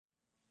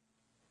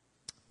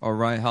All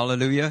right,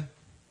 hallelujah.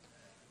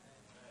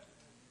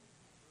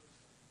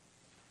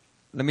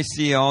 Let me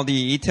see all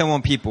the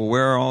Itaewon people.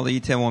 Where are all the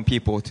Itaewon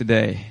people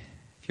today?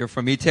 If you're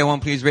from Itaewon,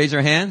 please raise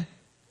your hand.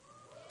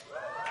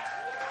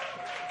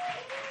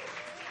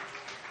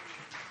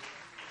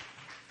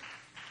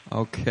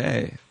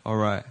 Okay, all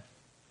right.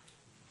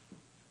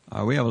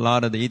 We have a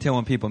lot of the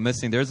Itaewon people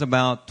missing. There's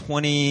about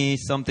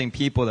 20-something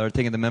people that are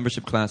taking the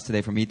membership class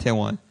today from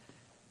Itaewon.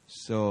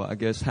 So I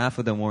guess half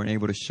of them weren't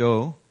able to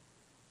show.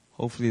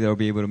 Hopefully they'll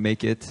be able to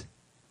make it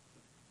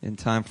in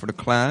time for the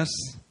class.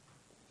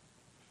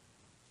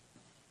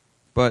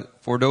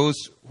 But for those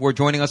who are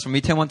joining us from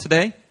Itaewon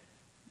today,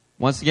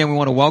 once again we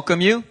want to welcome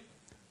you.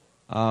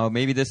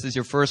 Maybe this is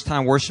your first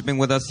time worshiping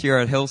with us here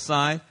at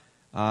Hillside.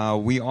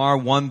 We are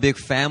one big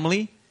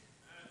family.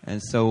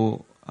 And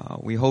so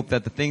we hope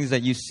that the things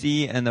that you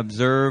see and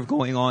observe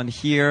going on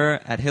here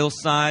at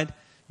Hillside,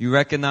 you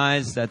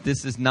recognize that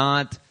this is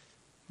not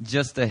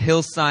just a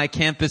Hillside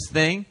Campus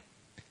thing.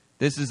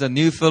 This is a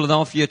New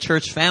Philadelphia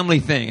church family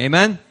thing.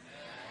 Amen?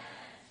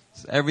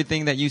 So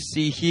everything that you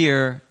see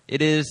here,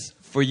 it is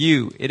for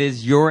you. It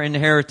is your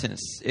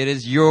inheritance. It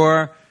is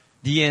your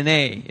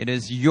DNA. It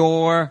is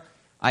your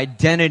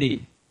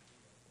identity.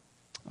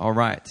 All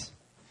right.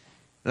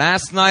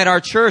 Last night, our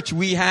church,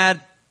 we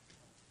had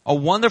a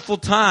wonderful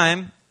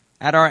time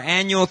at our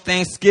annual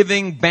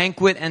Thanksgiving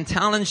banquet and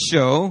talent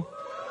show.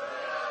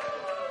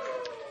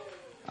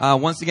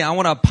 Once again, I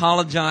want to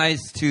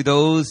apologize to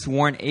those who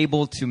weren't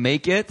able to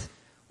make it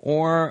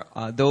or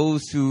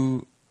those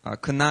who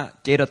could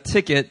not get a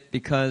ticket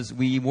because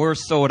we were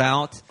sold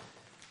out.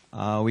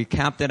 We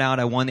capped it out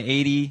at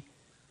 180,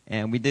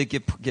 and we did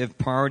give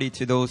priority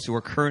to those who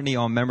are currently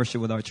on membership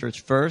with our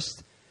church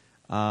first.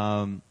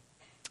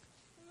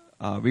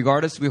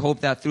 Regardless, we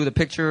hope that through the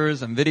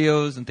pictures and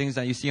videos and things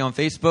that you see on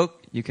Facebook,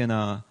 you can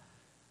kind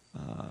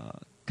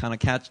of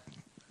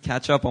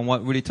catch up on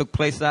what really took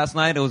place last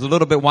night. It was a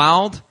little bit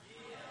wild.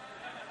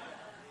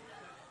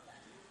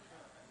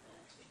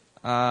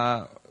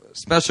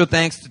 Special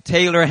thanks to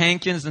Taylor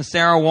Hankins and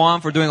Sarah Wan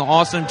for doing an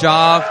awesome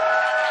job.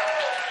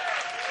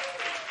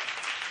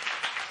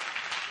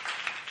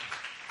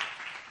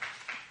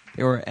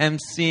 They were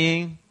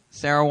emceeing.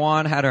 Sarah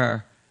Wan had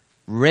her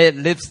red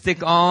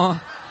lipstick on.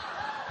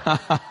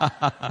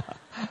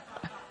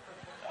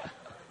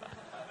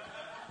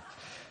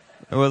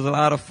 It was a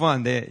lot of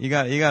fun. You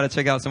got to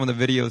check out some of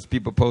the videos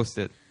people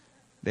posted.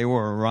 They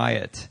were a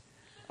riot.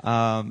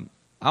 I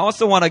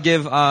also want to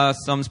give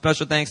some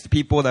special thanks to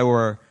people that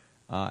were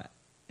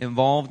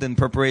involved in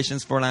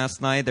preparations for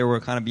last night. They were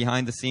kind of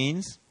behind the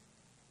scenes.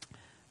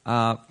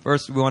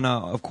 First, we want to,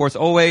 of course,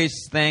 always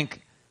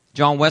thank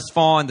John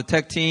Westfall and the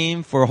tech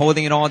team for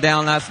holding it all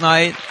down last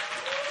night.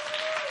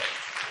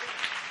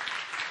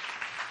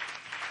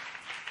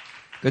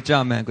 Good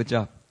job, man. Good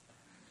job.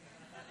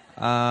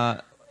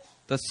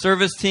 The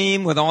service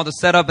team with all the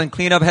setup and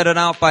cleanup headed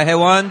out by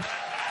Haewon.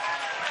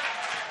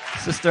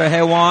 Sister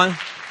Haewon.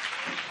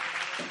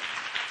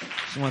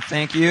 Just want to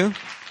thank you.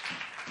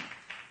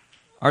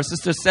 Our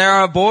sister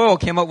Sarah Boyle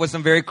came up with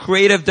some very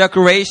creative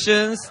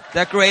decorations.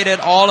 Decorated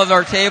all of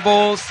our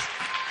tables.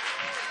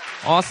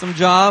 Awesome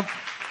job.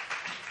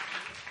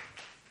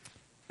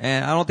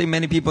 And I don't think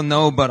many people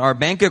know, but our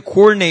banquet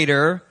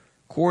coordinator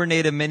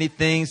coordinated many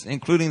things,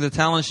 including the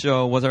talent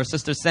show, was our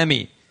sister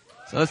Semi.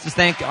 So let's just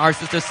thank our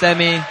sister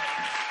Semi.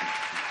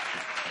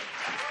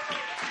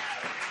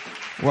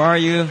 Where are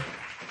you?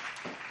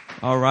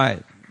 All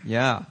right.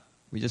 Yeah.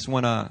 We just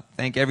want to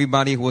thank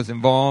everybody who was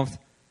involved.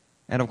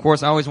 And of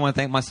course, I always want to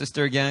thank my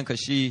sister again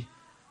because she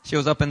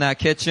was up in that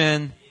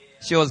kitchen.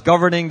 She was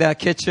governing that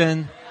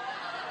kitchen.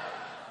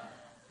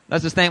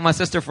 Let's just thank my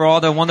sister for all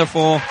the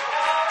wonderful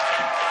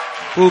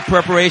food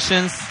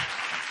preparations.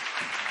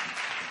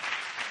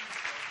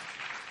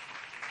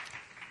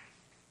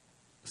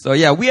 So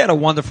yeah, we had a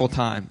wonderful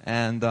time,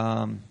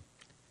 and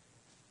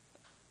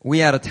we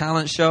had a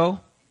talent show.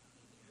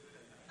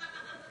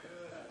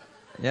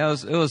 Yeah,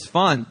 it was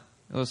fun.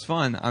 It was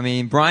fun. I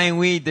mean, Brian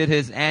Weed did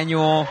his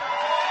annual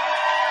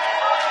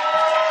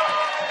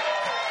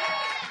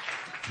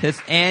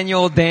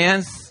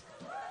dance,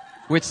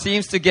 which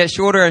seems to get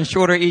shorter and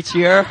shorter each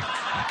year.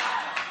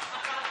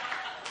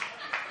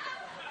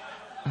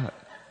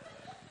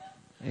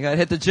 You gotta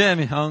hit the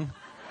gym, Hung.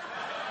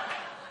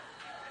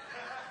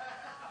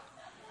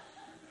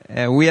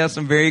 And we have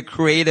some very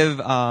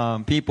creative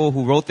people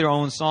who wrote their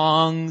own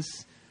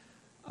songs.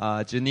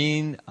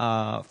 Janine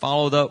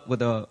followed up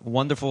with a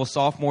wonderful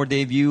sophomore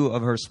debut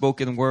of her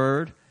spoken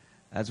word,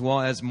 as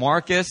well as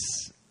Marcus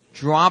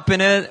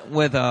dropping it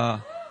with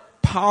a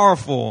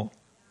powerful,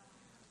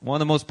 one of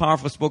the most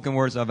powerful spoken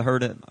words I've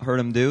heard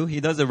him do.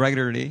 He does it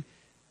regularly,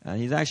 and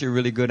he's actually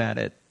really good at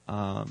it.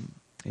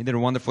 He did a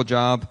wonderful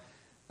job.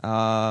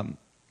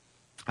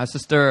 Our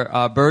sister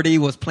Birdie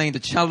was playing the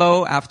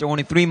cello after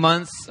only 3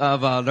 months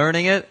of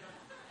learning it.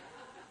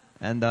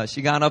 And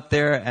she got up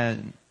there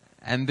and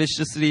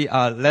ambitiously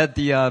led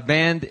the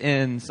band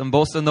in some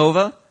bossa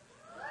nova,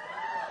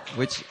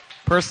 which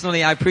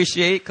personally I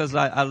appreciate because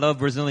I love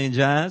Brazilian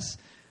jazz.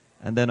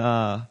 And then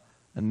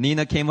And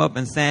Nina came up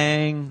and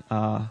sang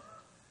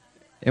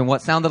in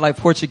what sounded like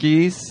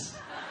Portuguese.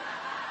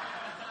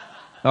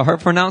 Her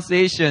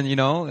pronunciation,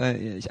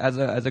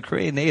 as a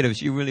Korean native,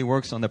 she really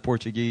works on the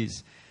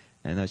Portuguese.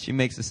 And she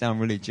makes it sound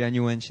really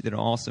genuine. She did an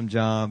awesome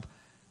job.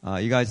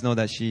 You guys know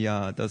that she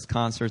does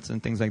concerts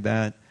and things like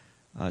that.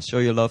 Show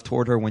your love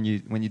toward her when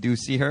you do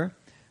see her.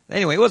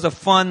 Anyway, it was a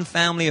fun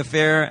family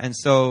affair. And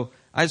so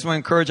I just want to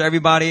encourage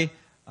everybody.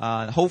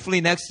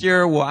 Hopefully next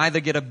year we'll either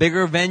get a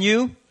bigger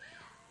venue.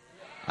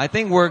 I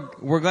think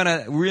we're going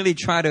to really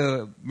try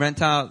to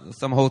rent out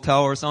some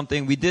hotel or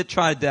something. We did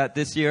try that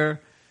this year,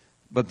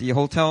 but the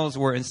hotels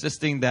were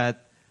insisting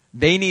that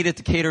they needed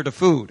to cater to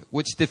food,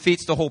 which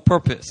defeats the whole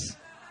purpose.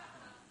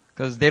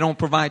 Because they don't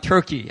provide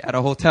turkey at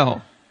a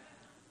hotel.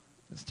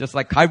 It's just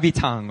like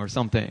kalbitang or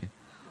something,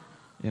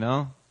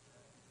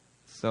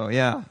 So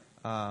yeah,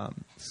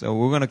 so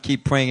we're going to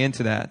keep praying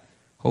into that.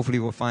 Hopefully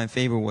we'll find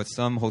favor with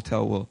some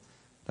hotel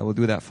that will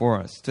do that for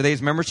us.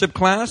 Today's membership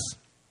class.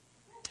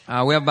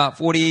 We have about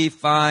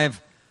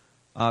 45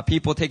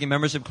 people taking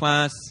membership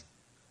class.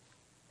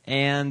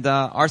 And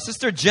our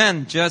sister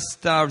Jen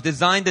just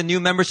designed a new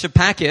membership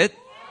packet.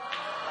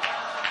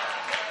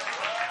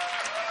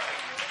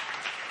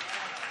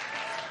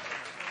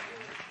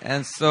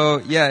 And so,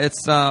 yeah,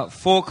 it's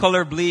full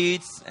color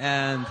bleeds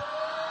and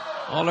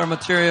all our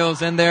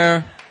materials in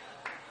there.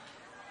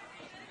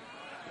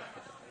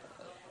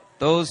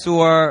 Those who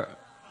are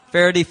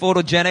fairly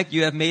photogenic,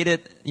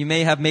 you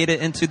may have made it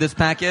into this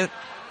packet.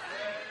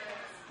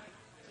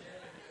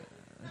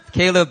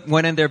 Caleb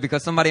went in there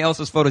because somebody else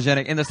was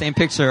photogenic in the same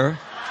picture.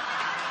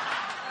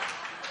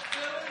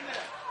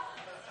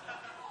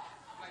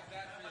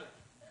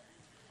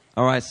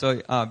 All right,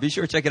 so be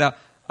sure to check it out.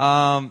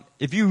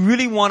 If you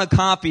really want a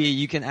copy,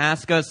 you can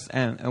ask us,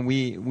 and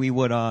we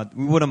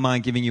wouldn't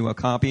mind giving you a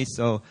copy.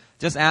 So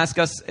just ask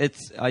us.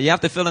 It's you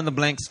have to fill in the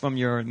blanks from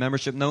your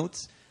membership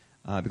notes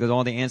because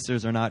all the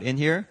answers are not in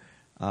here.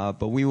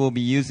 But we will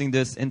be using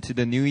this into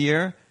the new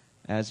year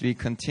as we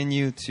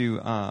continue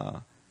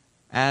to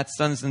add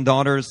sons and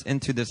daughters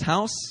into this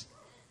house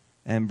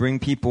and bring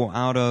people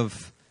out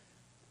of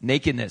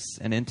nakedness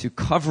and into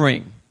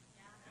covering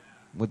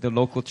with the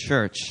local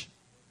church.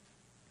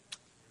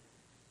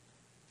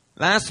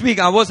 Last week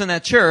I wasn't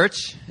at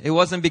church. It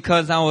wasn't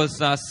because I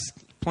was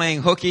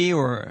playing hooky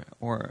or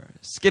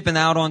skipping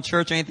out on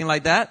church or anything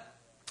like that.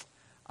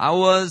 I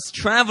was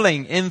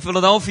traveling in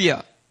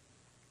Philadelphia.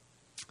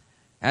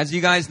 As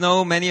you guys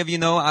know, many of you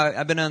know,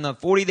 I've been on a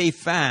 40-day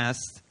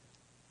fast.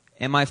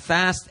 And my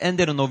fast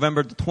ended on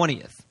November the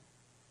 20th.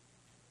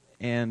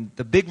 And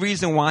the big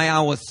reason why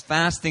I was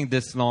fasting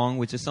this long,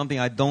 which is something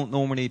I don't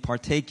normally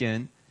partake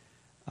in,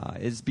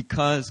 is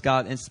because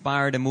God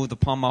inspired and moved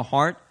upon my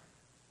heart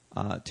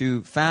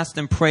to fast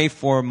and pray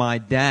for my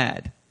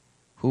dad,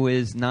 who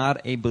is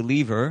not a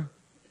believer.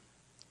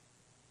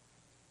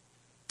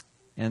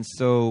 And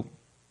so,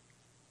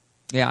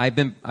 yeah, I've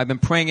been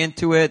praying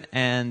into it,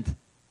 and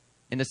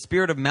in the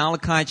spirit of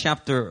Malachi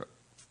chapter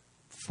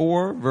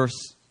 4,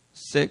 verse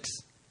 6,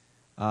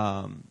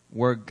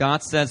 where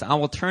God says, I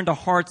will turn the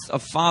hearts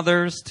of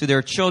fathers to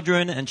their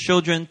children and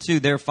children to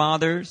their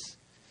fathers.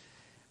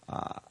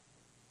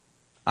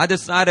 I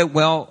decided,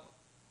 well,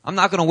 I'm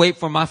not going to wait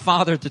for my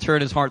father to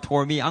turn his heart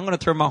toward me. I'm going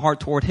to turn my heart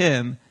toward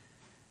him,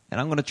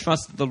 and I'm going to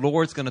trust that the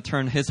Lord's going to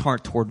turn his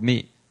heart toward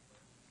me.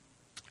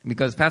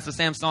 Because Pastor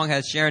Sam Song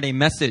has shared a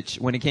message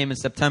when he came in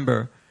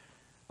September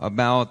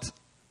about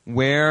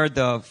where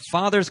the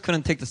fathers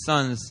couldn't take the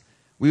sons.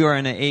 We are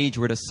in an age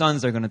where the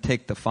sons are going to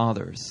take the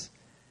fathers.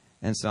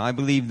 And so I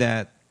believe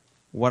that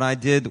what I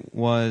did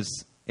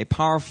was a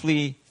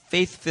powerfully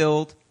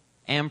faith-filled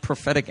and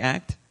prophetic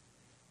act.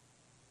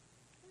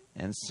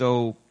 And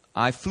so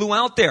I flew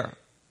out there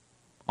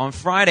on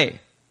Friday.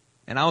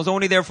 And I was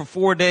only there for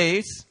 4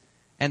 days.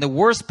 And the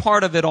worst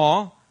part of it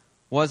all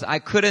was I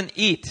couldn't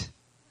eat.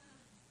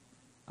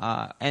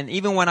 And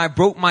even when I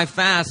broke my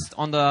fast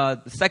on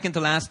the second to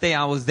last day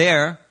I was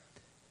there,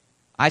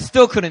 I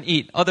still couldn't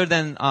eat, other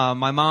than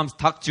my mom's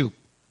takjuk,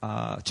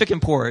 chicken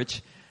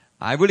porridge.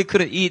 I really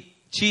couldn't eat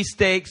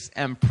cheesesteaks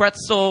and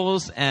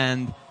pretzels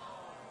and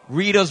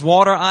Rita's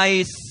water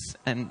ice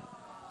and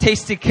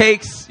tasty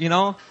cakes,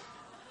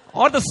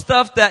 all the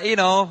stuff that,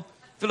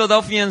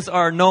 Philadelphians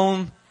are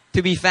known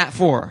to be fat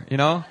for,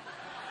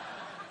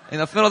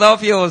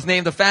 Philadelphia was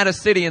named the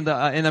fattest city in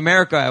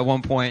America at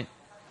one point.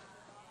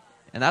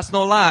 And that's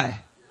no lie.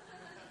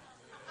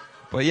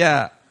 But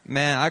yeah,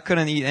 man, I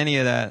couldn't eat any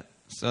of that.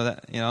 So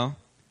that,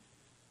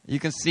 you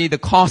can see the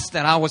cost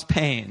that I was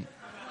paying.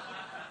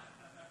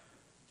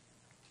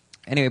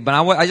 Anyway, but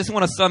I just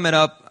want to sum it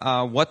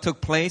up, what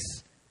took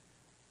place.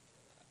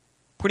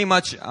 Pretty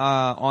much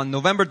on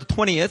November the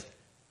 20th,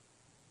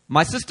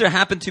 my sister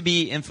happened to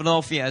be in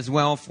Philadelphia as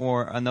well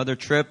for another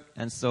trip.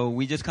 And so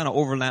we just kind of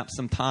overlapped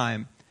some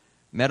time.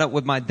 Met up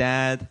with my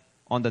dad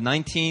on the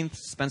 19th,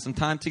 spent some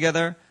time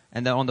together.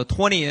 And then on the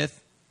 20th,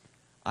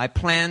 I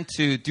planned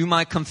to do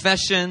my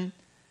confession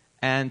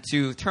and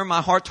to turn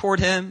my heart toward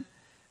him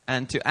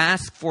and to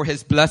ask for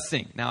his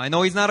blessing. Now, I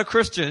know he's not a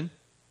Christian,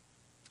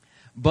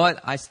 but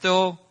I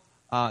still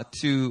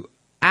to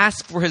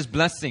ask for his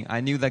blessing.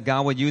 I knew that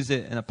God would use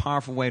it in a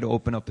powerful way to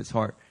open up his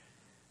heart.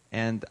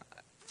 And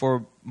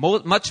for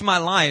much of my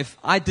life,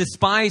 I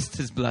despised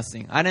his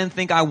blessing. I didn't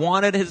think I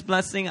wanted his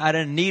blessing. I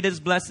didn't need his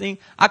blessing.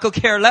 I could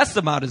care less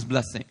about his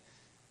blessing.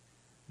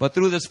 But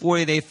through this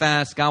 40-day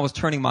fast, God was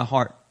turning my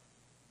heart.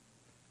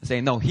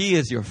 Saying, no, he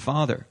is your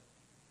Father.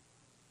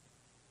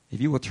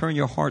 If you will turn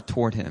your heart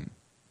toward him,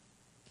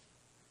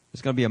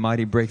 there's going to be a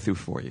mighty breakthrough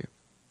for you.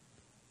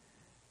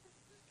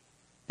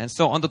 And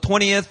so on the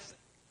 20th,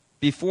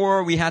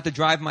 before we had to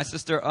drive my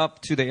sister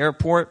up to the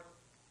airport,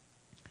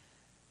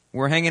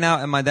 we're hanging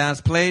out at my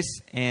dad's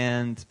place,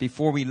 and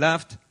before we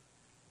left,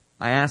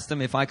 I asked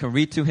him if I could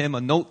read to him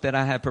a note that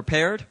I had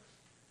prepared.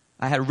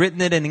 I had written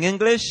it in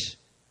English,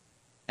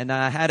 and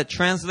I had it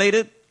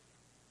translated.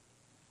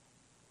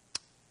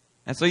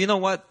 And so you know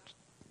what?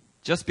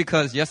 Just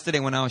because yesterday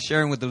when I was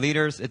sharing with the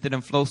leaders, it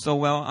didn't flow so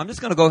well, I'm just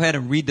going to go ahead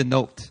and read the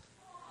note.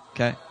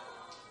 Okay?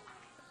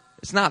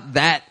 It's not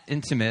that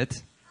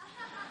intimate,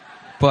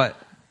 but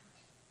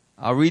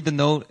I'll read the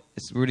note.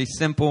 It's really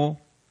simple.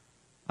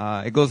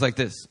 It goes like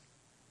this.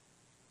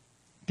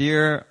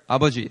 Dear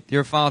아버지,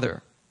 dear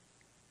father.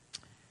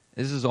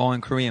 This is all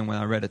in Korean when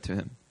I read it to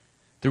him.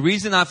 The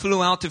reason I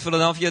flew out to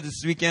Philadelphia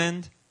this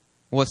weekend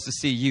was to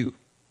see you.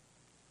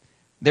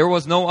 There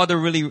was no other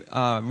really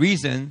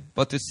reason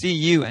but to see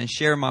you and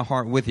share my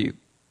heart with you.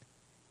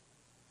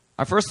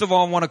 I first of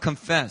all want to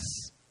confess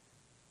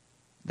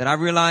that I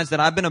realize that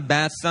I've been a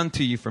bad son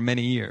to you for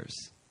many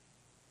years.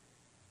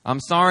 I'm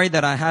sorry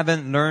that I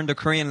haven't learned the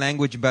Korean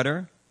language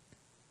better.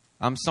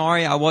 I'm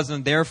sorry I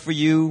wasn't there for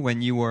you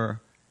when you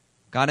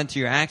got into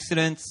your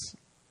accidents,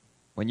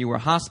 when you were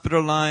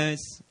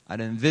hospitalized. I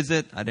didn't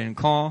visit, I didn't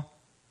call.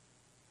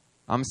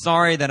 I'm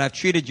sorry that I've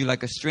treated you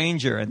like a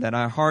stranger and that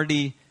I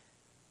hardly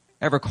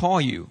ever call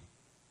you.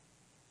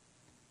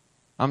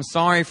 I'm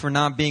sorry for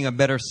not being a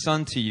better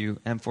son to you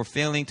and for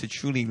failing to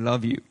truly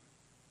love you.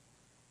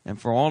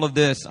 And for all of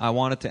this, I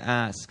wanted to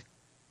ask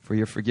for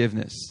your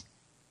forgiveness.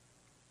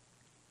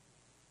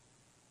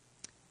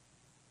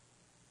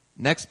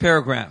 Next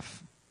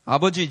paragraph.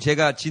 아버지,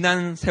 제가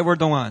지난 세월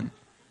동안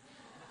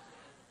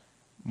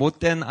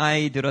못된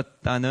아이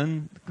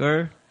들었다는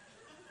걸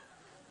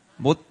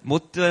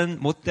못된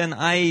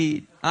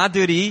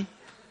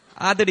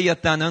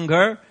아들이었다는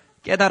걸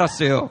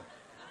깨달았어요.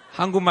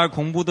 한국말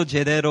공부도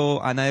제대로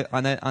안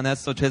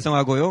해서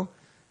죄송하고요.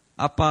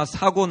 아빠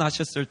사고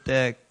나셨을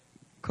때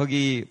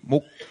거기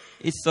못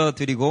있어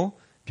드리고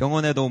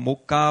병원에도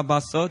못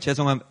가봐서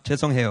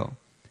죄송해요.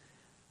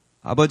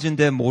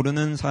 아버지인데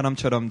모르는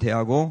사람처럼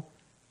대하고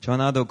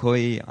전화도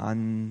거의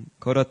안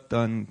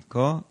걸었던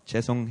거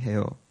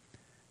죄송해요.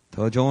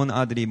 더 좋은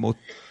아들이 못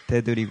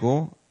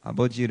돼드리고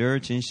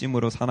아버지를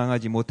진심으로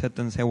사랑하지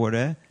못했던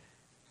세월에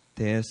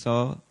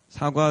대해서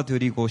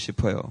사과드리고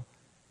싶어요.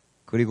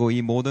 그리고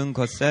이 모든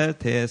것에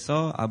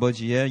대해서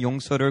아버지의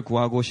용서를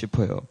구하고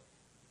싶어요.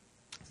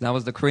 That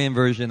was the Korean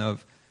version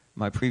of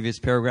my previous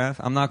paragraph.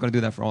 I'm not going to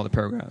do that for all the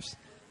paragraphs.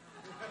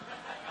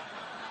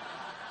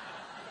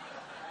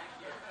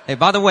 Hey,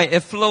 by the way,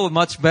 it flowed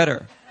much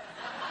better.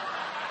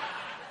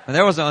 And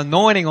there was an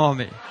anointing on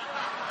me.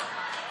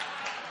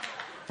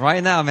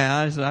 Right now,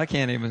 man, I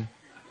can't even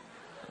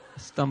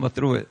stumble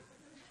through it.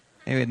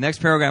 Anyway, next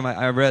paragraph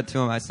I read to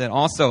him, I said,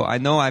 also, I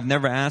know I've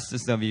never asked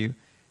this of you,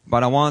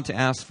 but I want to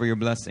ask for your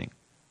blessing.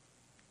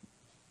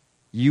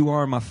 You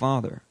are my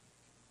father,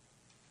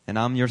 and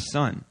I'm your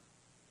son.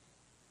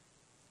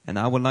 And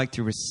I would like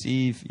to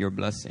receive your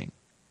blessing,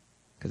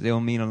 because it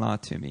will mean a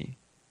lot to me.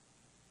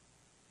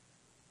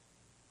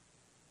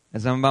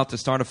 As I'm about to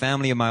start a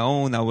family of my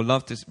own, I would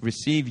love to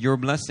receive your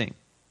blessing.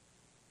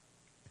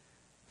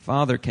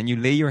 Father, can you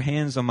lay your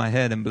hands on my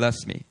head and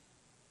bless me?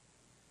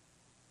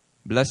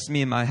 Bless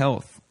me in my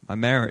health, my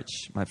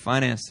marriage, my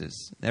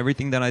finances,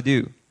 everything that I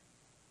do.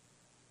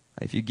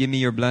 If you give me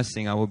your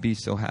blessing, I will be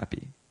so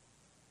happy.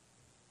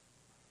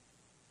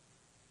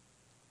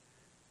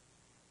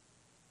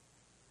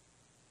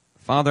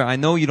 Father, I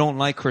know you don't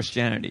like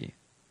Christianity,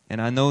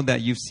 and I know that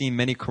you've seen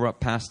many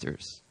corrupt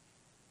pastors.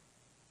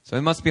 So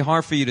it must be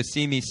hard for you to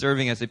see me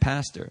serving as a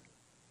pastor.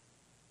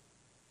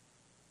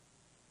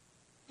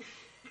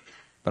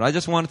 But I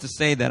just wanted to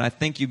say that I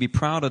think you'd be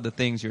proud of the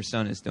things your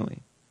son is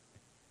doing.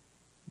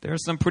 There are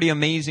some pretty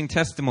amazing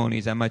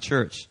testimonies at my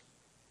church.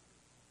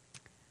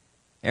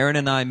 Aaron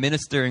and I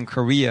minister in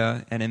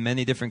Korea and in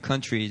many different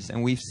countries,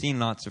 and we've seen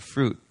lots of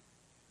fruit.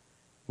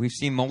 We've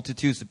seen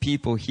multitudes of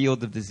people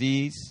healed of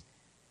disease,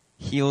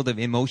 healed of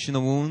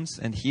emotional wounds,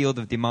 and healed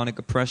of demonic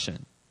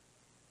oppression.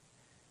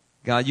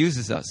 God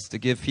uses us to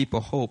give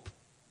people hope,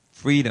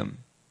 freedom,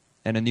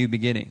 and a new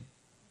beginning.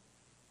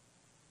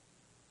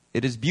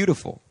 It is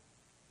beautiful.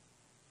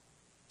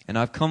 And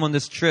I've come on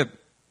this trip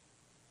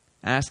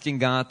asking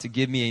God to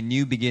give me a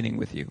new beginning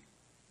with you.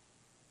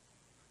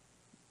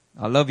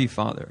 I love you,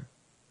 Father.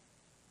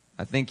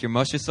 I think you're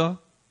멋있어,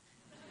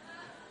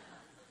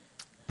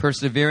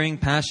 persevering,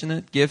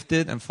 passionate,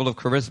 gifted, and full of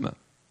charisma.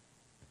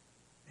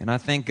 And I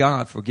thank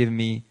God for giving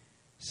me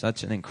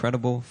such an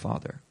incredible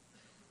father,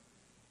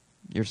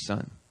 your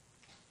son.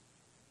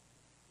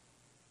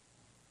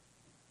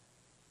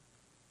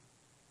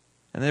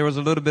 And there was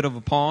a little bit of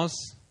a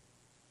pause.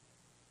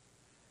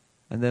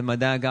 And then my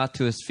dad got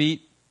to his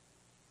feet.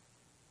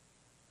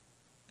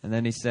 And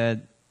then he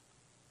said,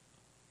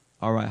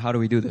 all right, how do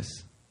we do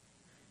this?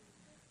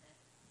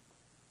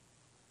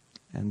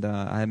 And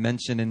I had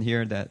mentioned in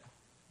here that,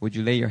 would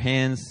you lay your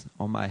hands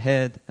on my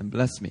head and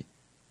bless me?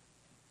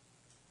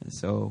 And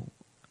so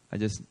I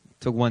just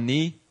took one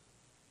knee.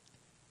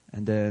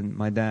 And then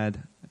my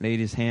dad laid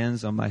his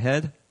hands on my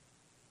head.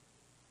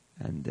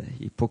 And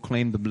he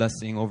proclaimed the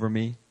blessing over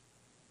me.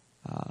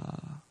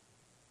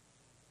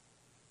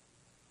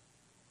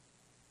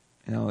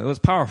 It was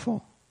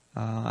powerful.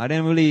 I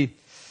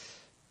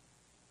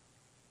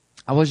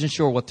wasn't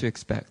sure what to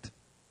expect.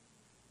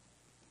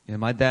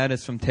 My dad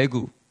is from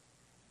Daegu.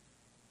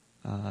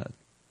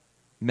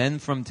 Men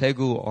from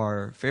Daegu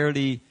are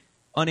fairly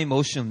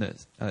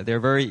unemotionless. They're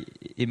very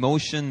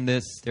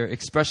emotionless. They're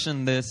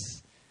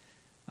expressionless.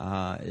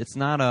 It's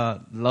not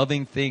a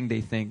loving thing,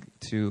 they think,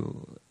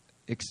 to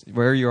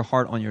wear your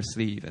heart on your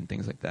sleeve and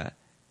things like that.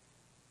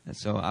 And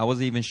so I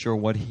wasn't even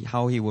sure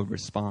how he would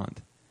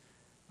respond.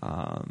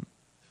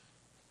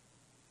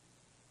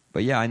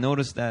 But yeah, I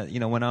noticed that,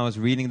 when I was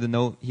reading the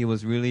note, he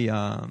was really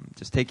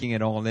just taking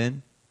it all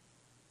in.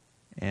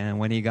 And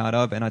when he got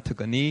up and I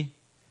took a knee,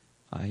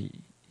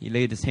 he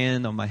laid his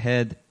hand on my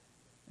head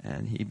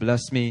and he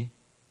blessed me.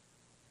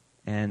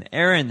 And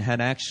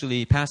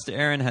Pastor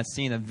Erin had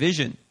seen a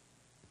vision.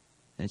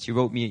 And she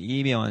wrote me an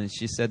email and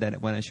she said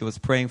that when she was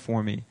praying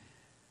for me,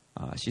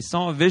 she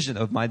saw a vision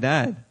of my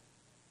dad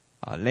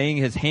laying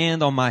his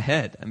hand on my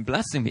head and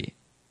blessing me.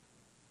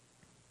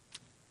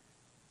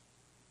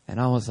 And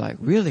I was like,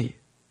 really?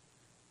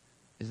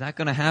 Is that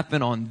going to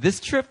happen on this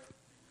trip?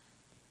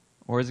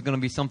 Or is it going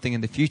to be something in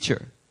the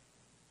future?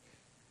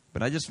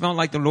 But I just felt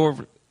like the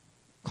Lord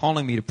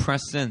calling me to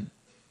press in.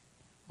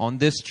 On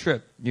this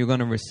trip, you're going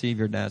to receive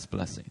your dad's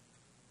blessing.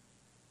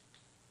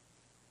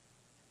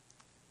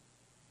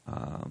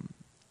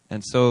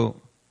 And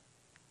so,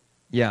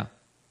 yeah,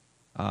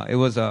 there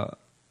was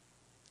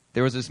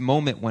this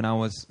moment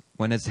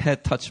when his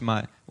hand touched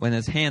my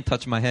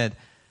head.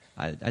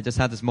 I just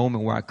had this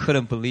moment where I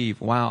couldn't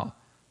believe, wow,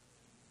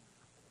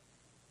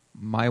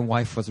 my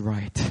wife was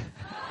right.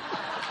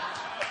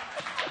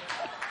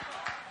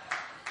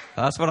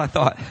 That's what I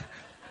thought.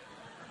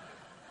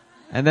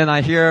 And then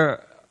I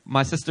hear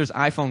my sister's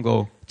iPhone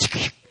go.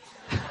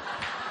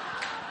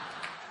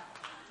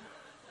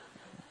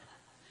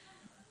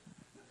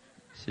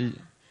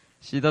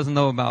 She doesn't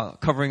know about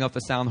covering up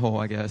the sound hole,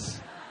 I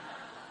guess.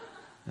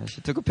 And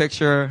she took a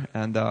picture,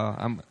 and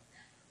I'm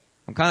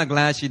kind of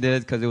glad she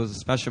did because it was a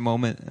special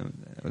moment.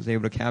 And I was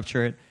able to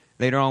capture it.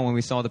 Later on, when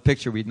we saw the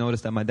picture, we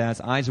noticed that my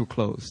dad's eyes were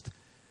closed.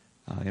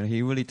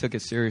 He really took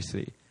it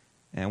seriously.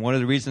 And one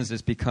of the reasons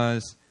is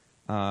because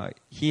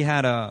he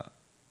had a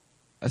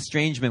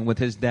estrangement with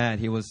his dad.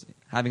 He was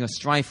having a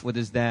strife with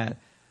his dad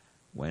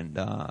when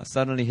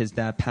suddenly his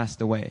dad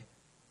passed away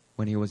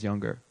when he was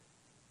younger.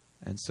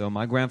 And so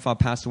my grandfather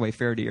passed away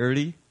fairly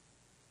early.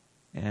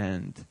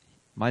 And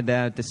my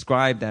dad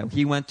described that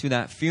he went to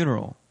that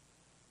funeral.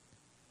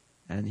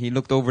 And he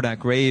looked over that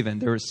grave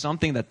and there was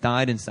something that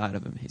died inside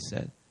of him, he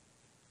said.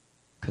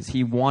 Because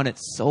he wanted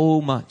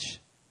so much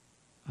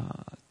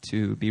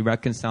to be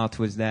reconciled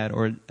to his dad,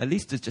 or at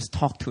least to just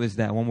talk to his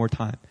dad one more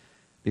time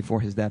before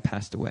his dad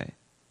passed away.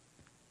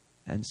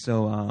 And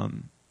so,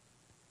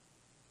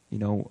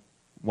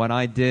 what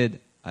I did,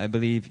 I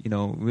believe,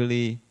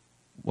 really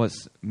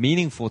was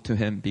meaningful to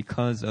him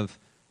because of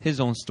his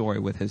own story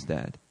with his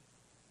dad.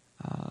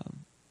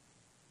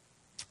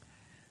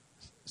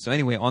 So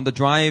anyway, on the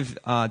drive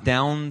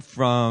down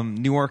from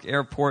Newark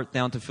Airport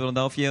down to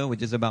Philadelphia,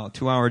 which is about a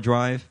 2-hour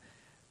drive,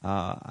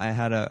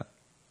 I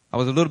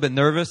was a little bit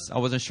nervous. I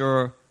wasn't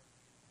sure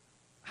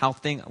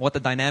what the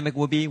dynamic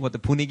would be, what the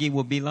punigi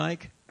would be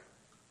like.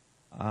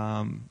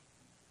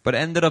 But it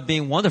ended up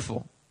being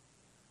wonderful.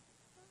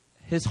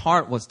 His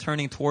heart was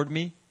turning toward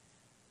me.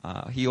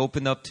 He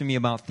opened up to me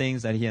about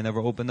things that he had never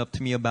opened up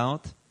to me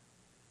about.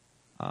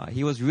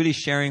 He was really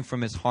sharing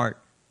from his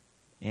heart.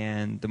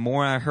 And the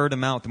more I heard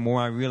him out, the more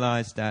I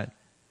realized that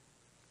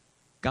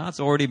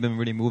God's already been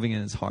really moving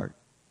in his heart.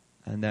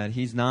 And that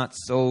he's not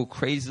so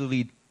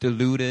crazily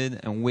deluded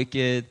and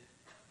wicked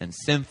and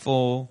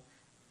sinful,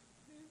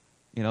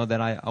 that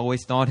I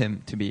always thought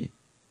him to be.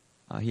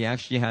 He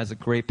actually has a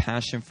great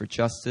passion for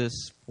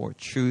justice, for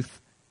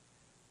truth.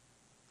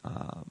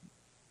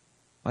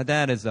 My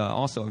dad is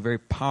also a very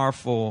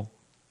powerful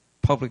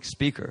public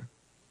speaker.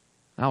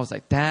 And I was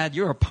like, Dad,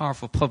 you're a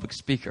powerful public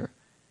speaker.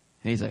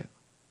 And he's like,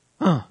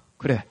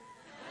 그래.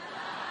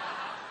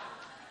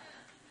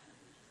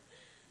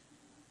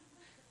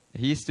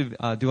 He used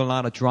to do a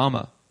lot of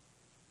drama.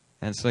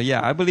 And so, yeah,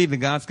 I believe that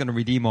God's going to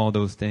redeem all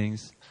those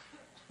things.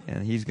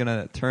 And he's going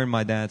to turn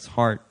my dad's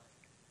heart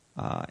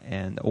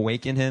and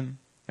awaken him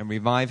and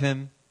revive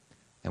him.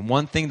 And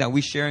one thing that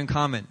we share in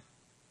common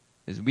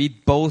is we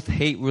both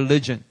hate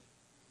religion.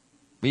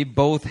 We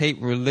both hate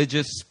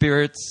religious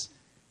spirits,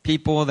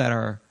 people that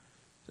are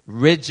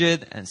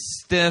rigid and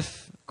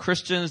stiff,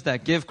 Christians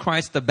that give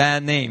Christ a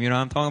bad name. You know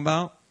what I'm talking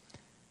about?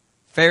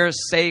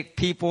 Pharisaic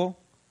people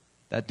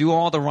that do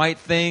all the right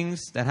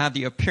things, that have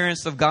the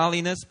appearance of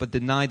godliness, but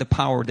deny the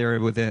power there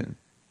within.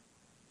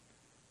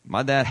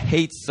 My dad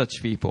hates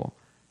such people.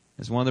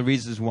 It's one of the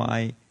reasons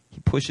why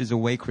he pushes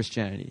away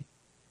Christianity.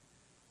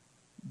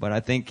 But I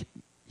think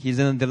he's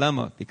in a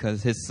dilemma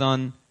because his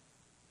son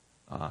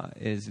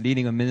is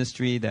leading a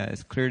ministry that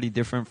is clearly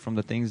different from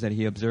the things that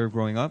he observed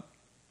growing up.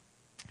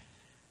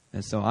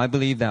 And so I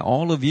believe that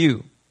all of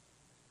you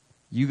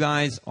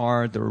guys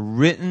are the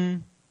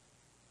written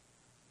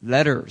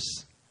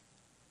letters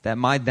that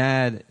my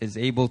dad is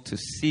able to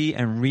see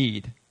and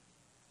read.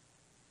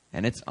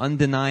 And it's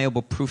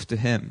undeniable proof to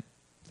him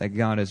that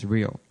God is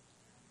real.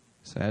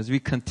 So as we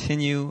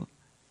continue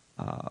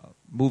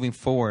moving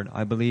forward,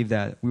 I believe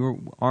that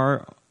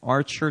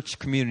our church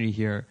community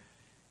here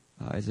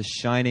is a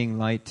shining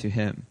light to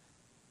him,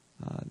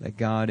 that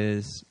God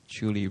is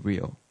truly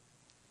real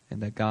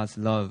and that God's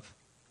love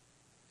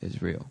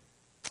is real.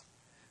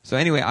 So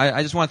anyway,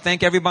 I just want to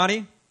thank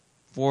everybody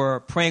for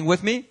praying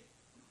with me.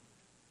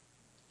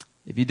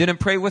 If you didn't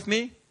pray with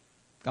me,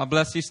 God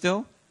bless you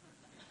still.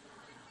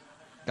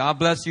 God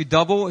bless you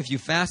double if you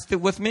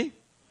fasted with me.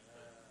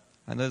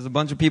 And there's a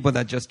bunch of people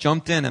that just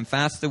jumped in and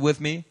fasted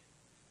with me.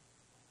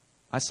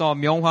 I saw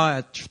Myonghwa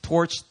at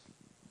Torch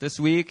this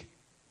week,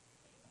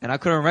 and I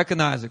couldn't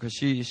recognize her because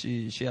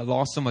she had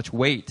lost so much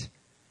weight.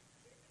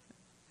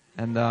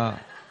 And no,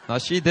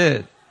 she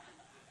did.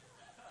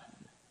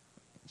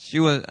 She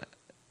was,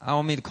 I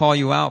don't mean to call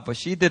you out, but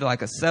she did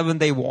like a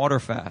 7-day water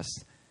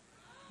fast.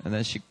 And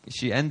then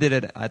she ended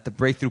it at the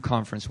Breakthrough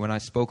Conference when I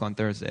spoke on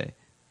Thursday.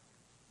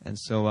 And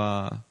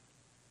so,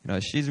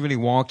 she's really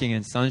walking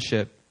in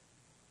sonship.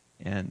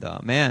 And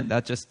man,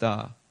 that just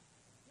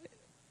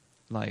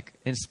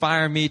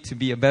inspired me to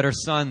be a better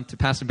son to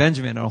Pastor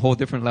Benjamin on a whole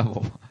different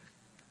level.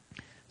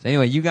 So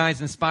anyway, you guys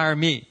inspire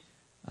me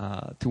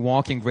to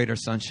walk in greater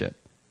sonship.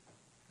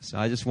 So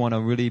I just want to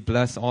really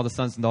bless all the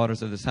sons and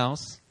daughters of this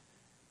house.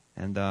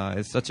 And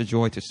it's such a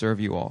joy to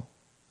serve you all.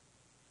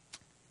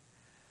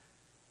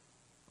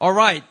 All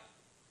right.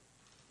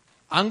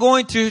 I'm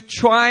going to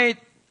try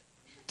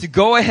to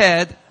go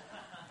ahead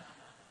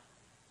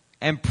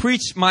and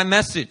preach my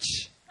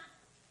message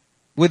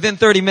within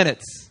 30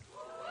 minutes.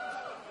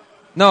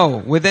 No,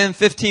 within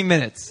 15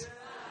 minutes.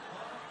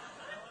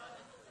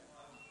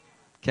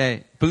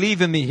 Okay,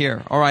 believe in me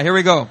here. All right, here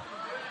we go.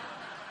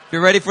 If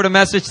you're ready for the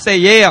message, say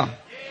yeah.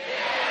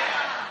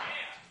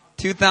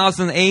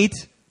 2008,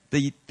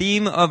 the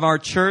theme of our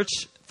church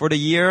for the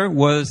year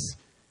was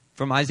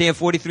from Isaiah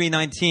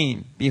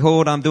 43:19.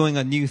 Behold, I'm doing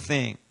a new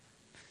thing.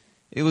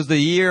 It was the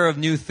year of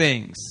new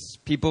things.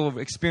 People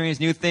experienced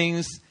new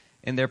things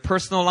in their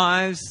personal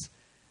lives,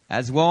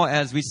 as well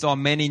as we saw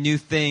many new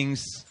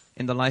things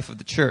in the life of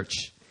the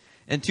church.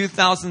 In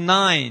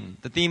 2009,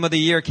 the theme of the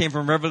year came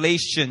from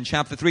Revelation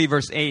chapter 3,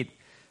 verse 8.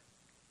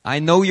 I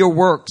know your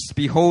works.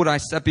 Behold, I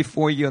set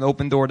before you an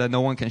open door that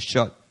no one can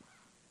shut.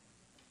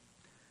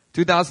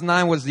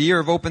 2009 was the year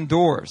of open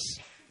doors.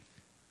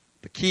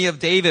 The key of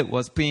David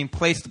was being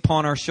placed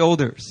upon our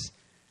shoulders.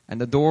 And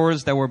the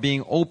doors that were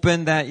being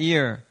opened that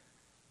year,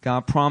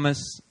 God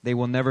promised they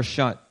will never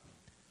shut.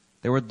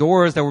 There were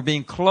doors that were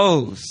being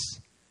closed,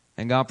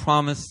 and God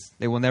promised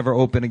they will never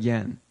open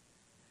again.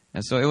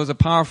 And so it was a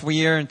powerful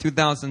year in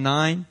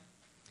 2009.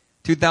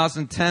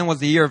 2010 was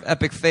the year of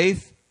epic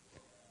faith.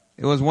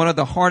 It was one of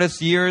the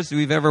hardest years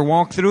we've ever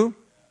walked through.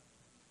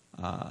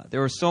 There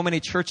were so many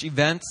church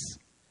events.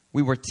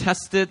 We were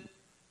tested,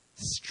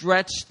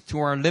 stretched to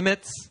our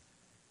limits.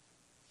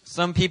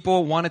 Some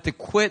people wanted to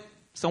quit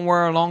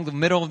somewhere along the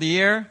middle of the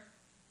year.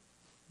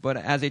 But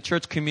as a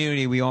church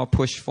community, we all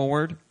pushed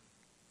forward.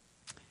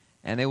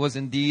 And it was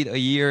indeed a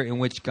year in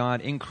which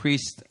God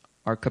increased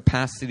our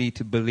capacity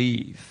to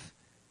believe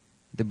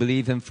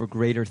Him for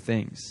greater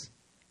things.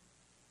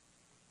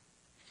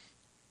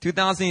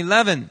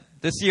 2011,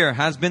 this year,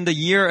 has been the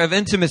year of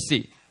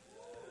intimacy.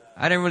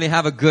 I didn't really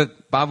have a good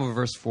Bible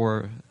verse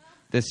for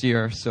this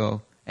year.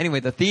 So anyway,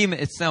 the theme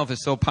itself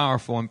is so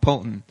powerful and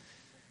potent.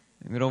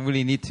 We don't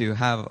really need to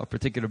have a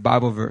particular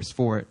Bible verse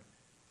for it.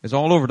 It's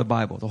all over the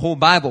Bible. The whole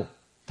Bible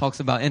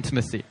talks about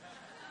intimacy.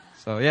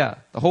 So yeah,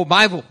 the whole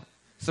Bible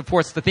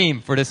supports the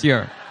theme for this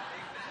year.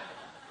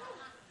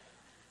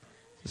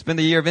 It's been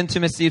the year of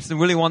intimacy. It's been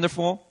really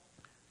wonderful.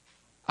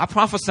 I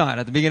prophesied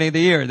at the beginning of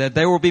the year that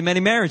there will be many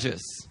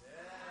marriages.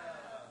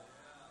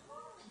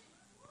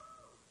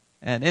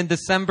 And in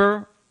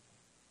December,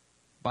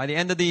 by the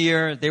end of the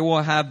year, there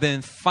will have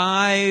been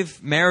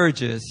 5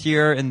 marriages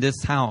here in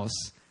this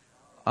house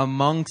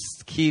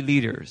amongst key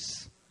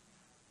leaders.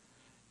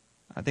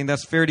 I think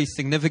that's fairly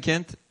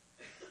significant.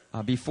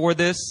 Before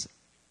this,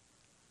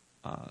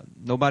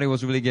 nobody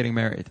was really getting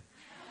married.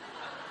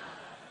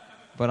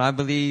 But I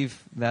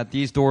believe that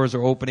these doors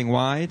are opening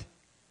wide.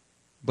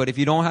 But if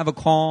you don't have a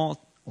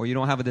call or you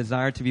don't have a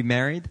desire to be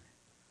married,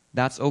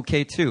 that's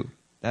okay too.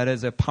 That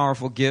is a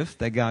powerful gift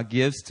that God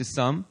gives to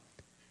some.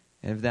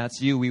 And if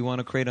that's you, we want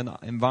to create an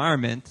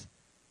environment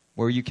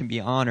where you can be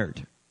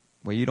honored,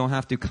 where you don't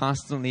have to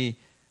constantly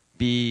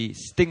be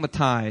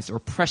stigmatized or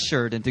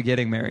pressured into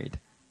getting married.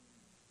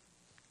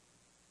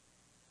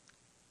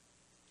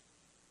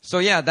 So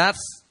yeah,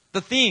 that's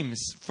the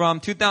themes from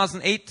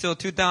 2008 till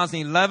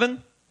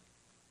 2011.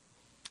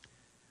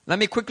 Let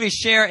me quickly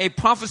share a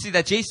prophecy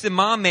that Jason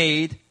Ma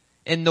made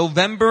in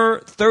November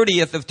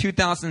 30th of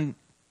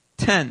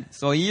 2010.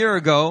 So a year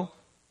ago,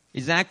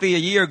 exactly a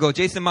year ago,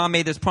 Jason Ma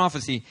made this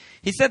prophecy.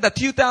 He said that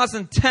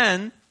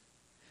 2010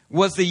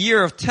 was the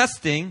year of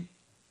testing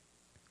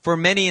for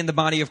many in the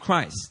body of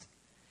Christ.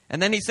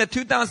 And then he said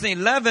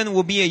 2011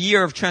 will be a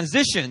year of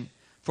transition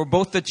for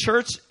both the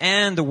church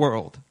and the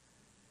world.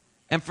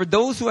 And for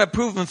those who have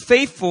proven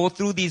faithful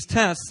through these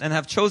tests and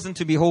have chosen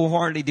to be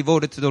wholeheartedly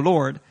devoted to the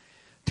Lord,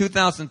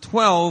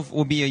 2012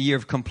 will be a year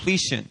of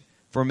completion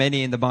for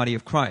many in the body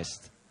of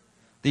Christ.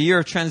 The year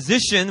of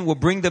transition will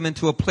bring them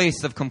into a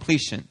place of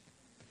completion.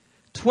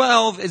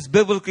 12 is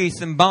biblically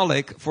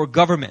symbolic for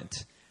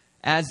government,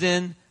 as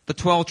in the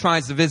 12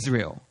 tribes of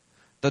Israel,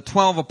 the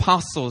 12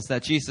 apostles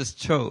that Jesus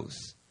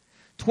chose.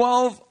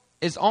 12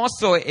 is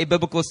also a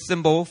biblical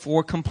symbol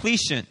for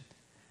completion,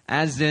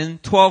 as in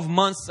 12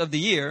 months of the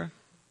year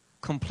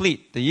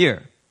complete the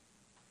year.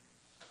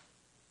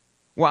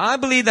 Well, I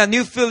believe that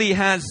New Philly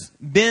has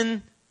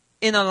been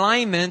in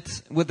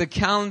alignment with the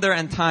calendar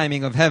and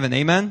timing of heaven.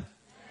 Amen?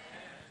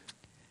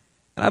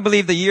 And I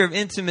believe the year of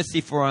intimacy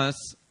for us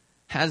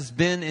has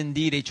been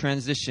indeed a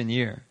transition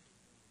year.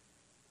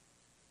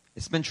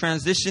 It's been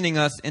transitioning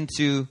us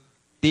into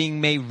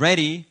being made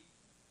ready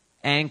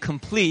and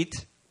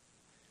complete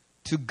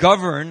to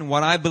govern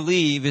what I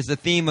believe is the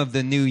theme of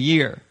the new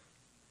year.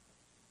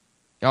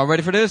 Y'all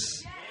ready for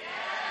this?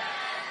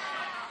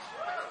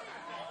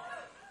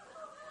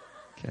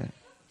 Okay.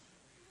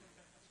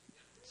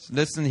 So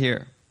listen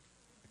here.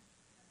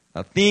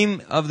 A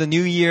theme of the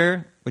new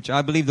year, which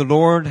I believe the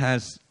Lord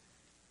has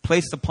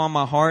placed upon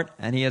my heart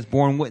and He has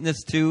borne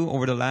witness to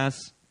over the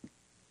last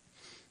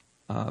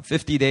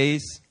 50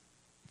 days,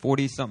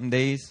 40-something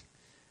days.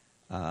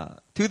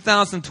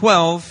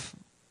 2012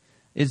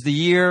 is the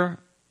year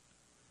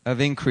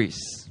of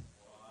increase.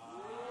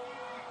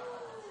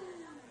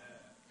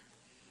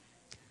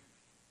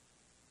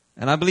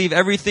 And I believe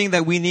everything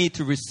that we need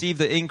to receive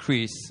the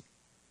increase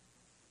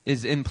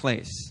is in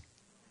place.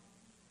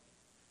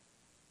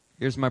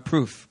 Here's my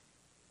proof.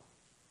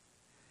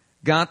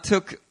 God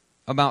took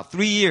about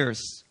 3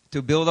 years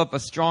to build up a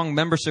strong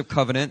membership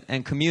covenant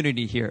and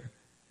community here.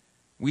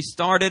 We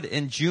started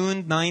in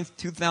June 9th,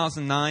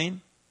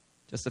 2009,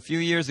 just a few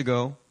years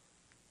ago,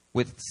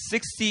 with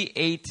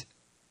 68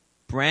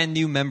 brand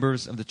new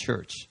members of the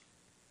church.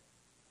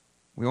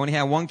 We only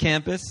had one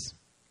campus.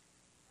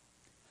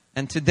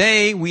 And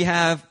today we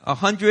have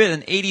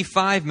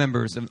 185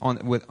 members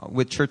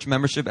with church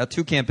membership at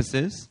 2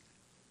 campuses.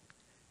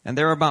 And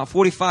there are about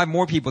 45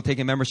 more people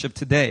taking membership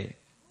today.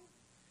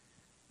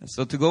 And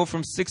so to go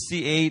from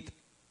 68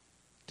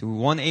 to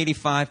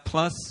 185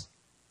 plus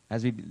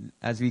as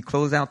we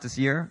close out this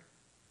year,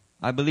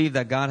 I believe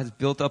that God has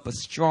built up a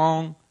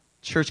strong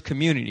church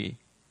community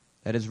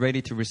that is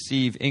ready to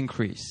receive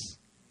increase.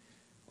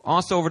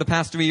 Also, over the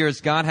past 3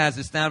 years, God has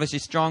established a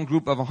strong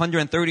group of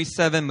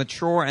 137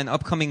 mature and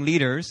upcoming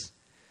leaders,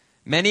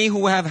 many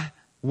who have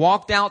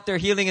walked out their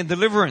healing and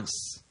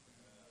deliverance,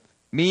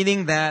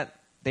 meaning that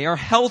they are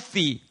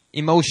healthy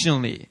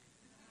emotionally.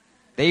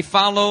 They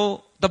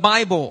follow the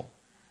Bible.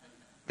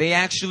 They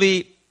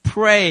actually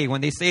pray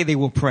when they say they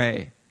will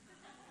pray.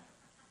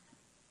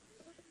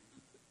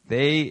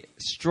 They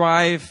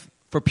strive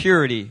for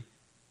purity,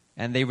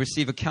 and they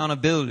receive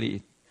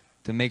accountability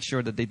to make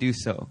sure that they do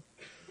so.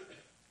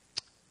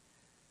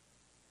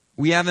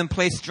 We have in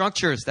place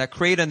structures that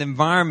create an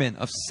environment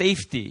of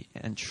safety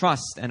and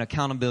trust and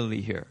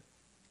accountability here.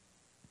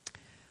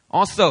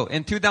 Also,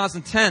 in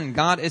 2010,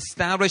 God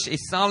established a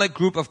solid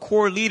group of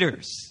core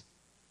leaders.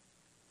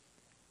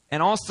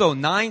 And also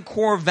 9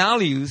 core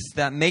values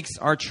that makes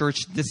our church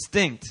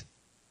distinct.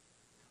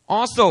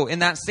 Also, in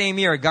that same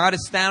year, God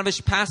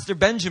established Pastor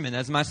Benjamin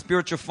as my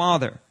spiritual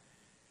father,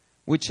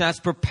 which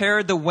has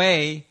prepared the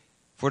way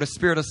for the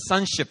spirit of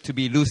sonship to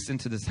be loosed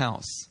into this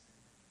house.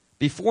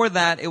 Before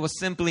that, it was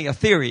simply a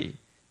theory.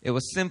 It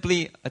was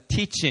simply a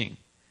teaching.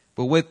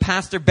 But with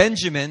Pastor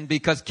Benjamin,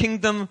 because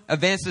kingdom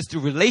advances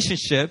through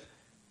relationship,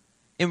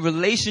 in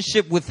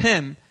relationship with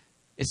him,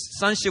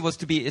 sonship was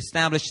to be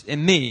established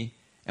in me.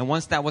 And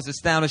once that was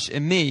established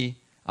in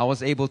me, I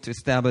was able to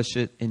establish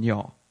it in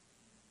y'all.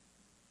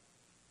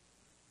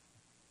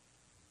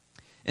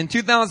 In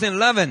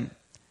 2011,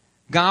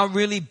 God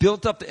really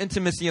built up the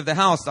intimacy of the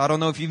house. I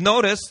don't know if you've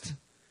noticed,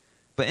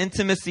 but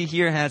intimacy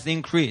here has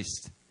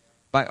increased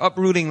by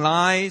uprooting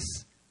lies,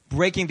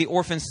 breaking the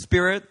orphan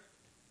spirit,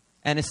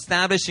 and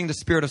establishing the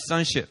spirit of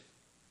sonship.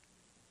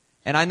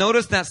 And I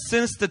noticed that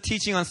since the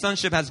teaching on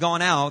sonship has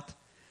gone out,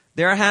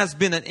 there has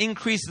been an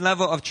increased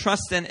level of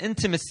trust and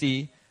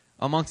intimacy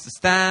amongst the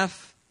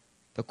staff,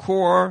 the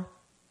core,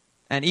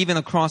 and even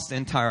across the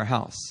entire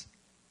house.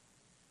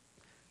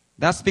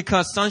 That's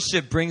because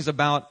sonship brings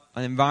about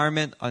an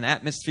environment, an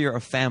atmosphere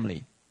of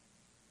family.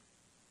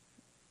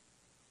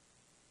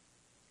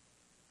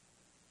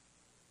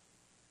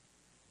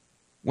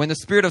 When the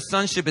spirit of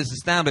sonship is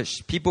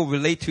established, people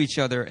relate to each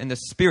other in the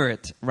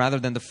spirit rather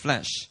than the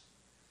flesh.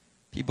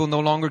 People no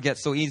longer get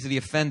so easily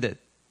offended.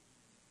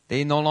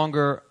 They no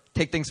longer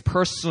take things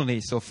personally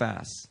so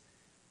fast.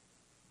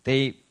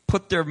 They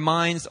put their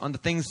minds on the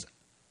things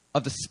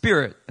of the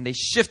Spirit, and they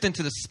shift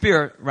into the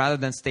Spirit rather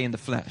than stay in the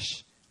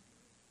flesh.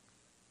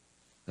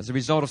 As a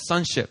result of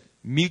sonship,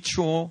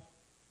 mutual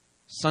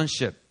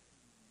sonship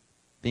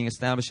being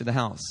established in the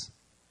house.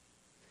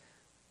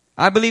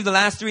 I believe the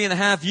last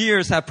 3.5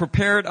 years have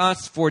prepared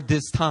us for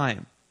this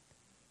time.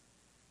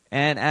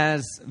 And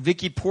as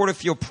Vicky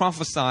Porterfield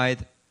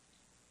prophesied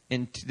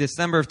in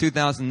December of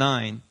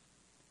 2009,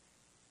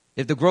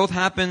 if the growth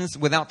happens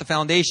without the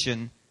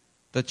foundation,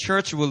 the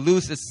church will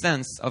lose its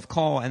sense of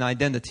call and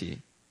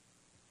identity.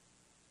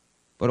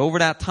 But over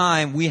that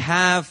time, we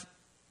have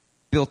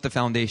built the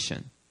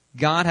foundation.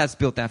 God has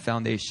built that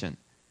foundation.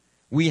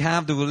 We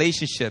have the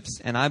relationships,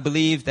 and I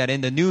believe that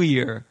in the new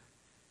year,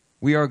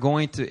 we are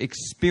going to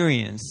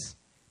experience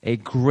a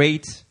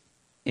great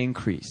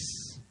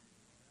increase.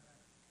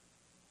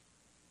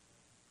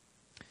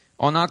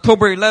 On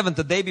October 11th,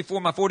 the day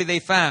before my 40-day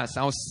fast,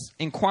 I was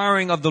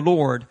inquiring of the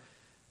Lord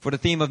for the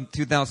theme of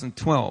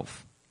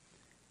 2012.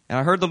 And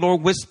I heard the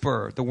Lord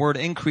whisper the word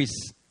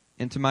increase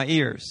into my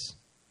ears.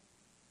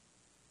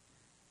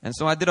 And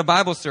so I did a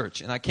Bible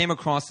search, and I came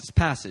across this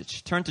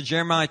passage. Turn to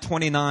Jeremiah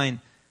 29,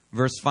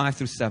 verse 5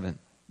 through 7.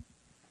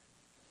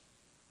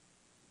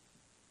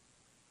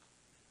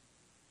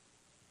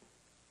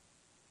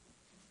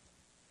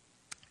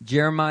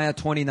 Jeremiah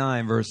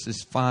 29,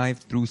 verses 5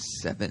 through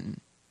 7.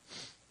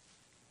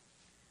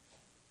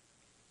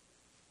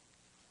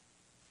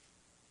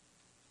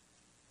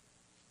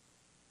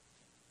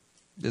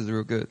 This is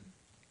real good.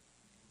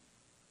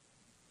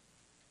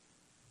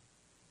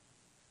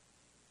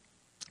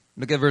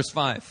 Look at verse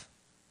 5.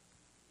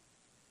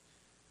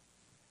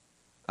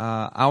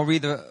 I'll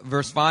read the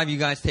verse 5. You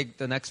guys take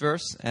the next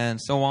verse and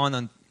so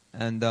on.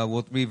 And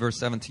we'll read verse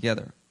 7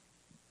 together.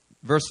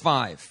 Verse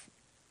 5.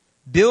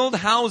 Build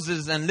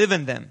houses and live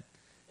in them.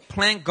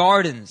 Plant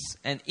gardens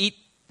and eat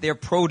their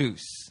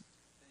produce.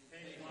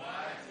 Take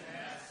wives and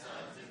have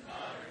sons and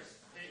daughters.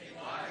 Take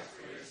wives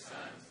for your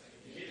sons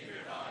and give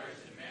your daughters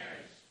in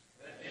marriage,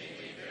 that they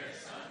may bear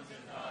sons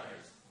and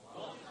daughters.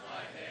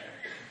 Multiply there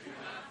and do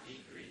not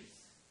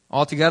decrease.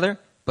 All together.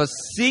 But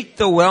seek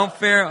the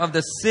welfare of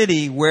the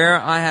city where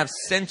I have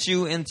sent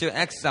you into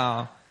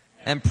exile,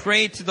 and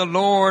pray to the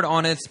Lord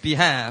on its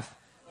behalf,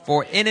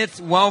 for in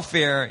its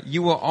welfare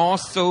you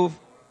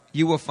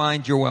will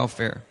find your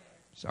welfare.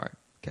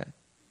 Okay.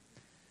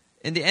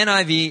 In the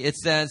NIV, it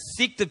says,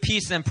 seek the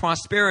peace and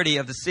prosperity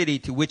of the city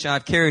to which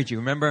I've carried you.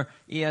 Remember,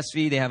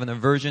 ESV, they have an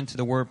aversion to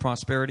the word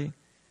prosperity.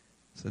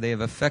 So they have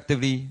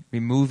effectively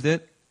removed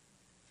it.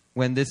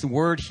 When this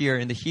word here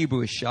in the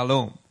Hebrew is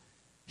shalom.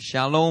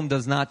 Shalom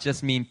does not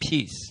just mean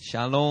peace.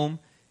 Shalom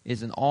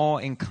is an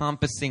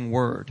all-encompassing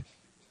word.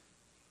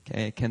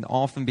 Okay, it can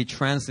often be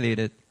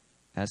translated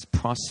as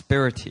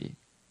prosperity.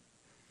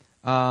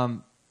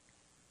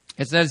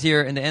 It says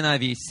here in the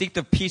NIV, seek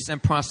the peace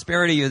and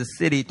prosperity of the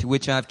city to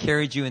which I have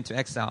carried you into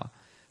exile.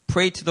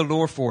 Pray to the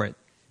Lord for it,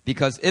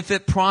 because if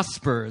it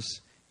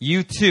prospers,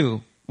 you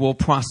too will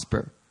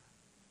prosper.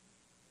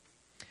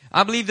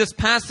 I believe this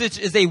passage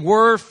is a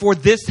word for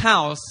this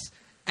house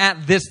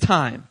at this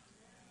time.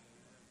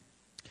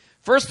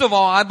 First of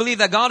all, I believe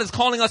that God is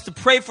calling us to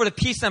pray for the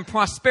peace and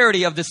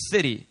prosperity of this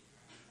city.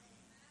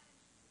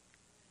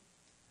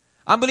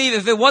 I believe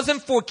if it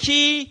wasn't for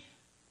key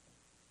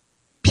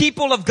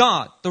people of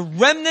God, the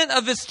remnant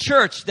of His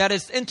church that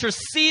is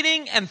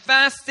interceding and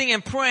fasting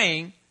and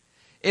praying,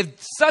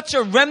 if such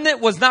a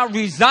remnant was not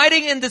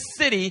residing in this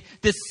city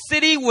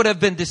would have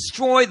been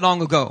destroyed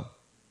long ago.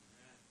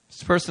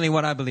 It's personally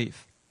what I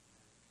believe.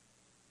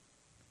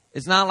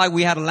 It's not like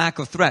we had a lack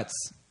of threats.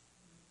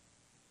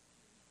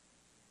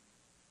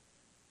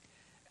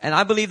 And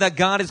I believe that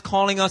God is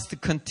calling us to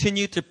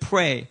continue to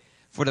pray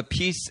for the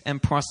peace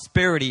and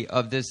prosperity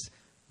of this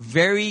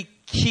very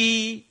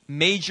key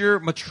major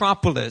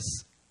metropolis,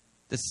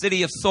 the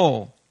city of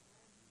Seoul,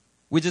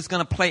 which is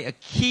going to play a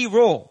key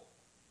role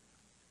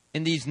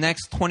in these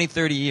next 20,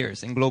 30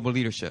 years in global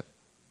leadership,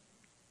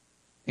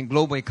 in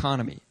global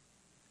economy.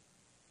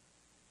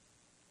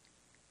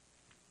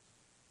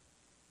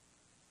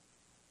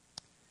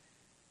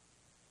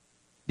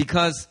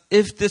 Because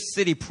if this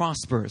city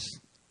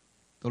prospers,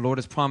 the Lord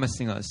is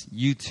promising us,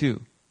 you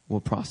too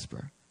will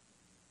prosper.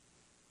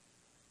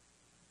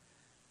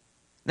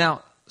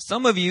 Now,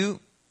 some of you,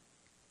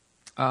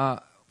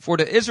 for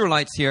the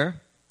Israelites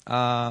here,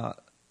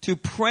 to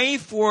pray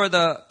for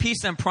the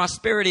peace and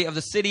prosperity of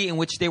the city in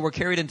which they were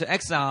carried into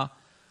exile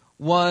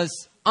was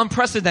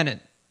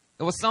unprecedented.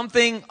 It was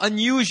something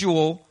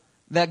unusual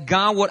that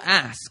God would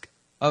ask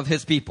of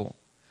His people.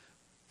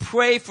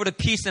 Pray for the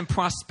peace and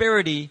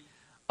prosperity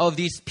of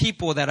these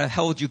people that have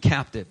held you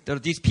captive. There are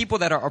these people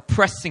that are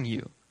oppressing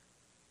you.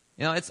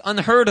 You know, it's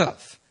unheard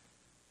of.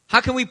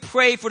 How can we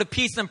pray for the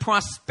peace and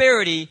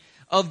prosperity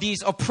of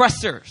these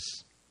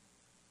oppressors?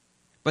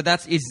 But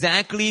that's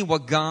exactly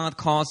what God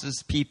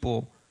causes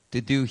people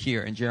to do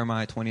here in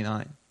Jeremiah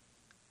 29.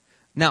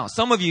 Now,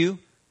 some of you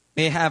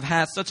may have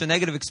had such a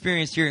negative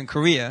experience here in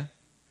Korea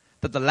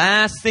that the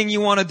last thing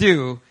you want to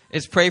do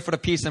is pray for the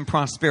peace and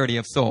prosperity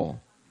of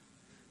Seoul.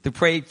 To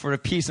pray for the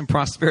peace and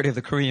prosperity of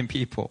the Korean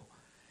people.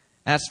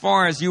 As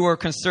far as you are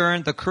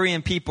concerned, the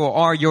Korean people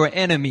are your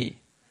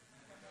enemy.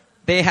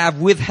 They have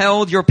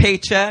withheld your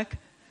paycheck.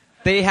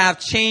 They have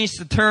changed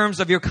the terms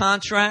of your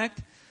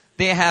contract.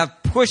 They have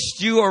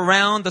pushed you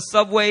around the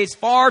subways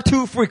far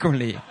too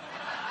frequently.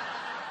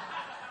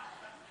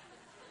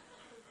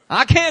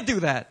 I can't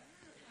do that.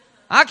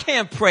 I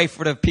can't pray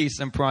for the peace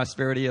and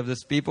prosperity of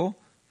this people.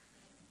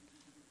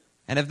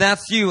 And if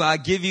that's you, I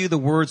give you the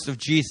words of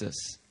Jesus,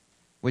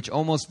 which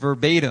almost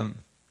verbatim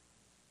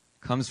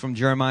comes from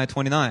Jeremiah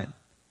 29.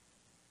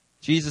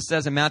 Jesus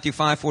says in Matthew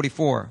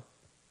 5:44,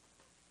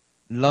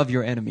 love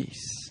your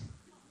enemies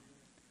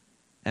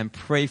and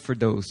pray for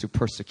those who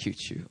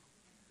persecute you.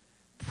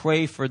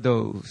 Pray for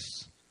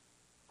those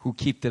who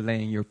keep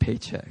delaying your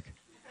paycheck.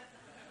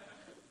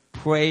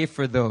 Pray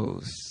for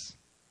those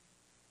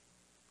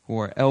who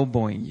are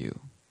elbowing you,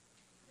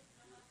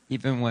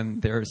 even when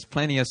there's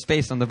plenty of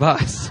space on the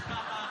bus.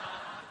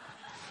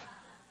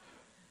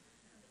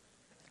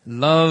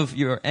 Love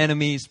your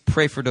enemies.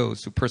 Pray for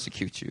those who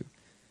persecute you.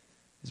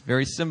 It's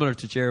very similar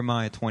to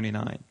Jeremiah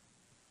 29.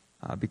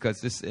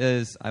 Because this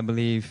is, I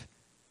believe,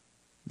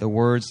 the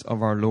words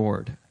of our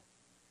Lord.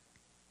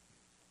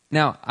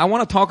 Now, I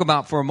want to talk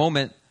about for a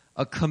moment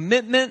a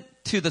commitment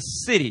to the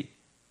city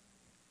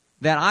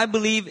that I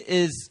believe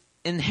is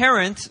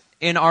inherent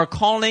in our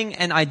calling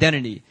and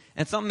identity.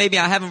 And something maybe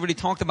I haven't really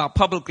talked about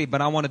publicly,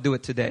 but I want to do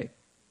it today.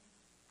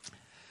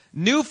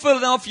 New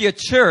Philadelphia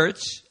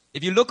Church,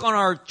 if you look on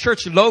our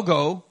church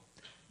logo,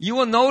 you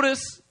will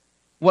notice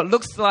what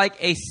looks like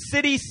a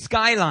city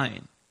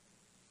skyline.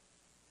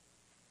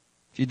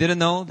 If you didn't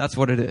know, that's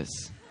what it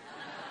is.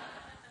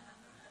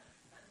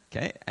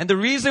 Okay? And the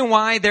reason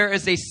why there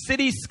is a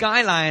city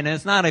skyline, and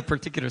it's not a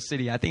particular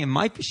city, I think it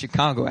might be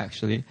Chicago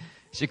actually.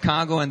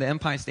 Chicago and the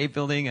Empire State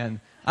Building, and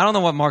I don't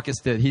know what Marcus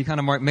did. He kind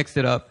of mixed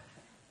it up.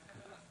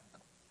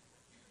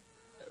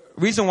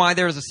 Reason why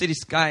there is a city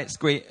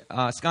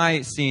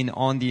sky scene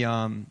on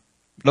the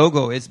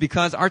logo is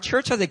because our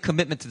church has a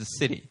commitment to the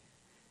city.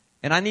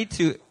 And I need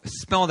to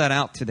spell that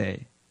out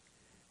today.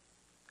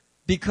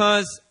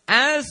 Because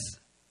as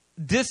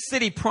this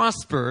city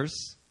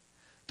prospers,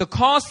 the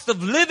cost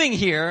of living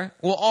here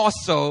will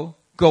also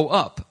go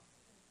up.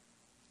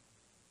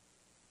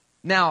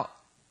 Now,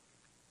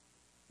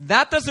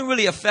 that doesn't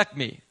really affect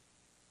me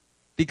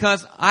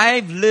because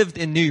I've lived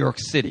in New York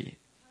City.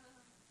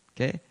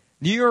 Okay?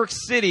 New York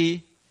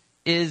City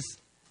is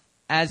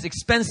as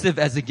expensive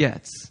as it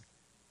gets.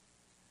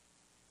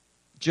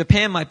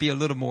 Japan might be a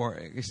little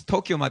more,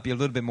 Tokyo might be a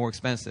little bit more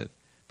expensive,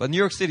 but New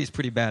York City is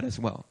pretty bad as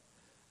well.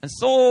 And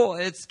Seoul,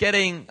 it's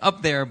getting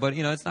up there, but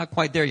it's not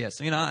quite there yet.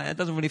 So, it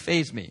doesn't really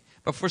faze me.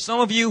 But for some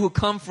of you who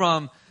come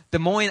from Des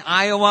Moines,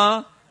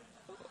 Iowa,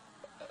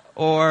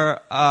 or,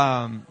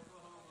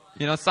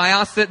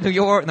 Syosset, New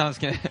York, no, I was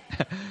kidding.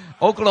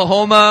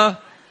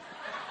 Oklahoma,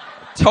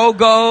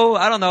 Togo,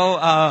 I don't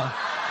know,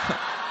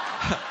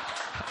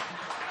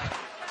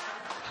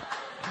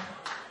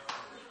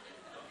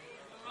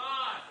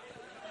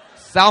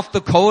 South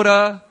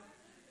Dakota.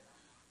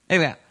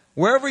 Anyway,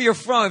 wherever you're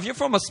from, if you're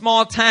from a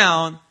small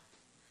town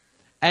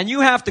and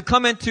you have to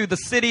come into the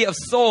city of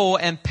Seoul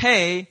and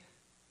pay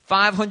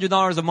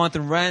 $500 a month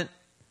in rent,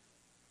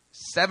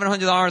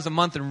 $700 a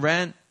month in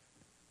rent,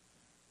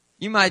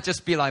 you might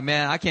just be like,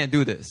 man, I can't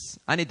do this.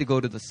 I need to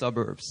go to the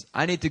suburbs.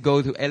 I need to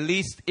go to at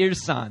least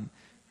Ilsan,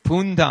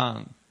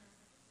 Bundang,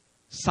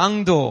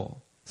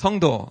 Sangdo.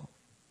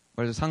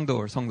 Or is it Sangdo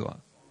or Songdo?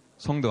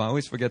 Songdo, I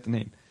always forget the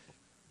name.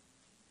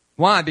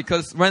 Why?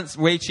 Because rent's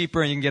way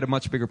cheaper and you can get a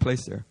much bigger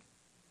place there.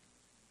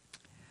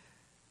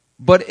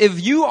 But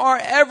if you are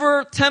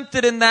ever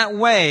tempted in that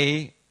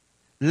way,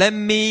 let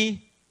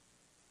me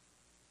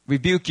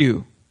rebuke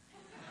you.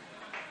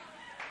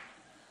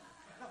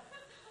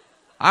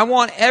 I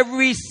want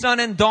every son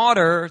and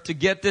daughter to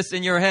get this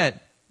in your head.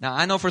 Now,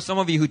 I know for some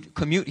of you who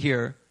commute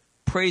here,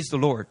 praise the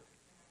Lord.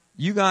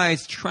 You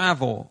guys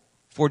travel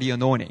for the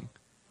anointing.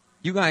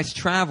 You guys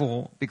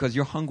travel because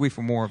you're hungry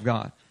for more of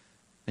God.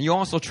 And you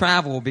also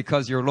travel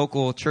because your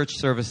local church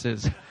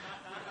services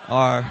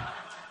are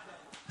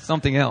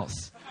something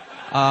else.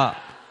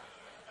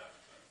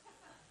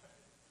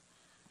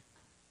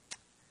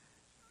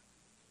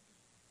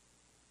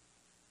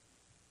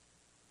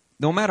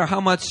 No matter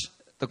how much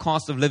the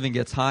cost of living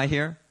gets high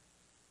here,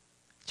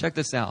 check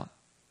this out.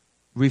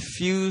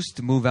 Refuse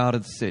to move out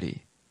of the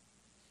city.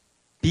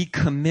 Be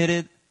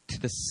committed to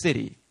the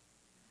city.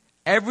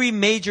 Every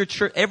major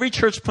church, every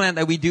church plant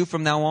that we do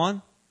from now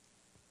on,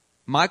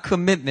 my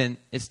commitment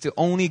is to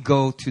only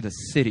go to the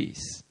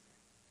cities.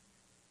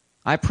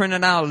 I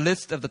printed out a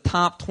list of the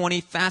top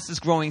 20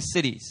 fastest growing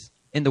cities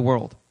in the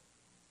world.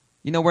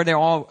 You know where they're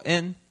all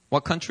in?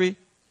 What country?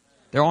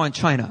 They're all in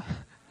China.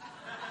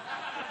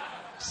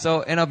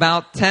 So in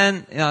about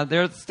 10,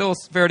 they're still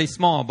fairly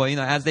small, but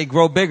as they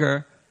grow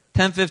bigger,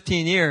 10,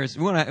 15 years,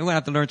 we're gonna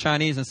have to learn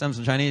Chinese and send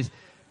some Chinese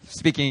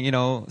speaking,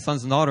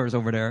 sons and daughters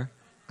over there.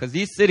 Because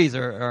these cities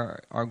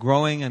are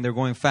growing and they're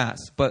growing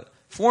fast. But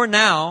for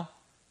now,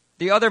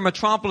 the other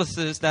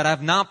metropolises that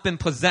have not been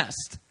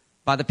possessed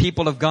by the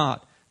people of God,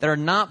 that are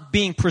not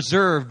being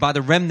preserved by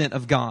the remnant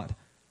of God,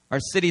 are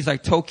cities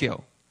like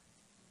Tokyo.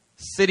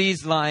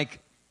 Cities like,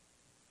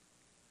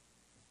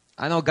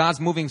 I know God's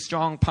moving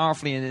strong,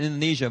 powerfully in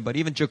Indonesia, but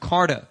even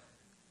Jakarta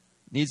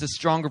needs a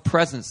stronger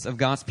presence of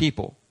God's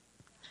people.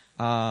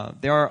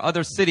 There are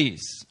other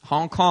cities,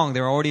 Hong Kong,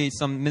 there are already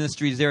some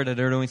ministries there that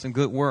are doing some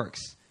good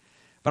works.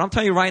 But I'm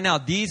telling you right now,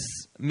 these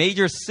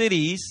major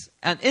cities,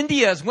 and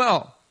India as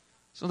well.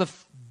 So the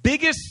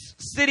biggest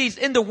cities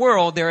in the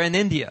world, they're in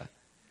India.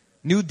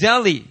 New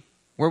Delhi,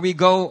 where we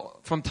go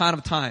from time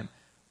to time.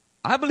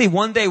 I believe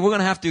one day we're going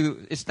to have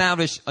to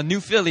establish a new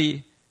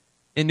Philly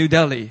in New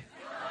Delhi.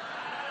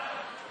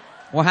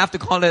 We'll have to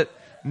call it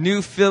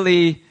New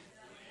Philly.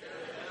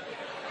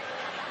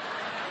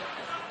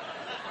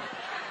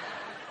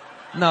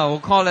 No, we'll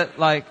call it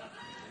like...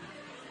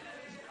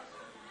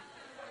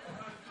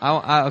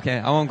 okay,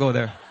 I won't go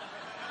there.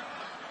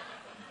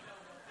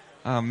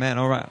 Oh, man,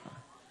 all right.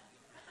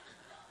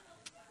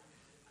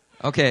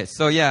 Okay,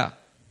 so yeah.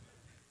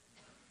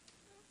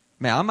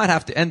 Man, I might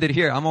have to end it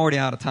here. I'm already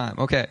out of time.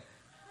 Okay.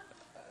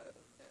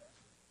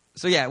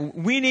 So yeah,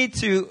 we need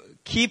to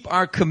keep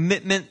our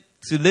commitment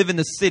to live in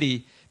the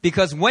city,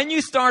 because when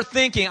you start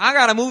thinking, I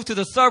got to move to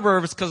the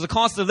suburbs because the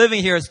cost of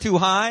living here is too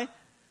high,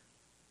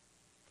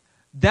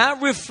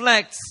 that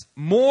reflects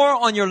more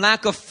on your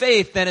lack of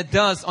faith than it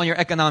does on your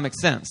economic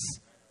sense.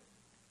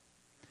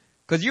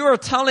 Because you are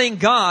telling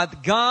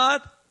God,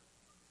 God,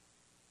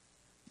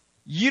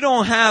 you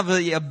don't have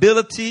the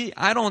ability,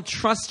 I don't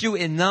trust you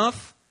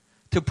enough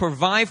to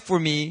provide for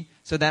me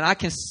so that I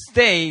can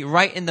stay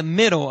right in the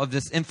middle of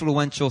this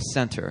influential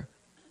center.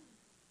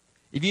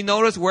 If you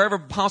notice, wherever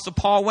Apostle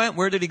Paul went,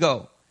 where did he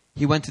go?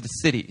 He went to the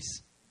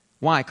cities.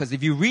 Why? Because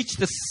if you reach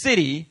the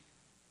city,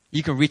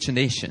 you can reach a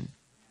nation.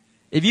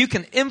 If you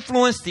can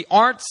influence the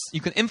arts,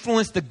 you can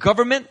influence the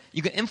government,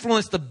 you can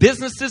influence the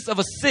businesses of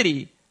a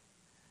city,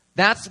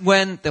 that's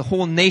when the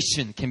whole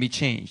nation can be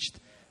changed.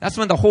 That's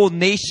when the whole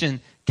nation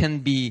can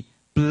be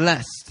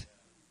blessed.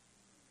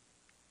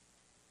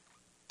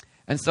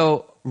 And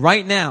so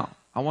right now,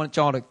 I want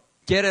y'all to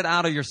get it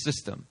out of your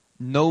system.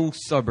 No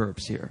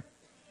suburbs here.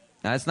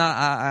 Now, it's not,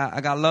 I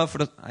got love for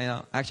the,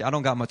 actually, I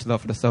don't got much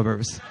love for the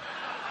suburbs.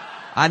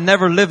 I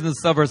never lived in the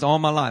suburbs all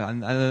my life.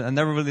 I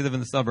never really lived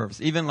in the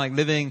suburbs. Even like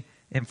living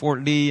in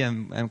Fort Lee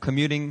and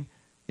commuting,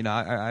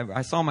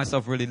 I saw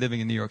myself really living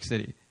in New York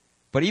City.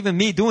 But even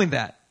me doing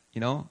that,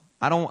 don't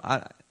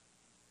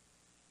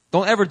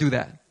ever do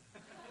that.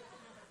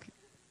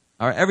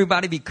 All right,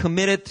 everybody be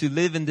committed to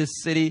live in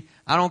this city.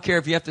 I don't care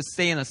if you have to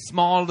stay in a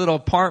small little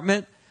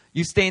apartment.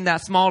 You stay in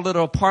that small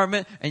little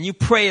apartment and you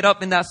pray it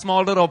up in that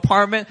small little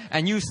apartment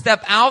and you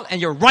step out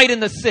and you're right in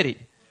the city.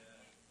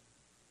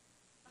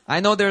 I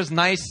know there's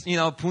nice,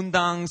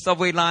 Pundang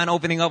subway line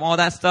opening up, all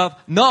that stuff.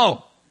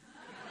 No.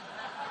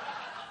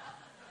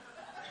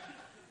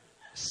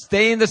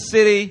 Stay in the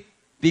city.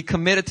 Be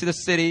committed to the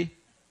city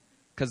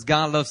because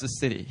God loves the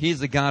city. He's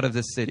the God of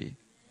this city.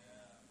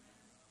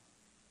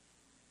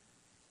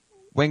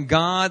 When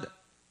God,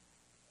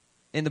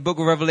 in the book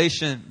of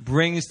Revelation,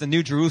 brings the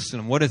New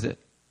Jerusalem, what is it?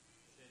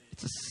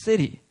 It's a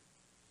city.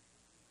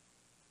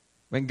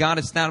 When God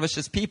established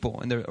His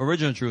people in the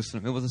original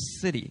Jerusalem, it was a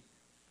city.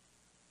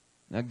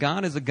 Now,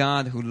 God is a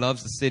God who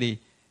loves the city,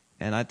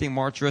 and I think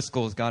Mark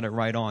Driscoll's got it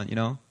right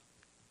on,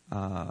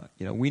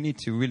 we need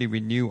to really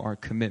renew our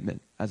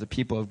commitment as a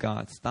people of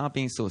God. Stop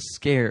being so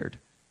scared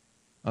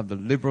of the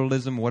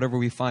liberalism, whatever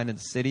we find in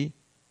the city.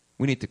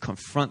 We need to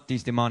confront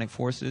these demonic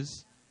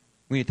forces.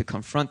 We need to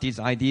confront these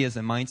ideas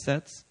and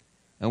mindsets.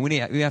 And we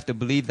have to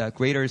believe that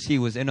greater is He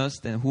who is in us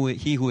than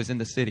he who is in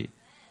the city.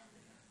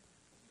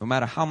 No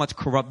matter how much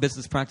corrupt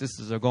business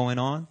practices are going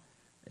on,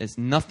 it's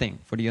nothing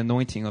for the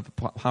anointing of the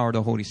power of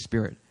the Holy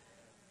Spirit.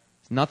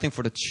 It's nothing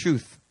for the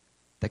truth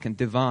that can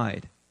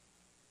divide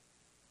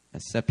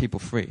and set people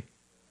free.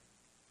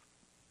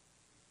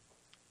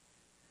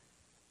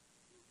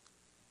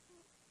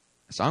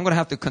 So I'm going to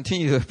have to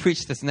continue to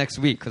preach this next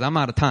week because I'm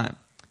out of time.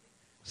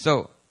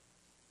 So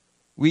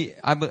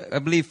I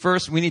believe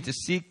first we need to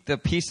seek the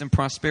peace and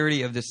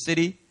prosperity of this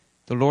city.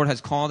 The Lord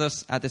has called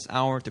us at this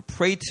hour to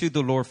pray to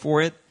the Lord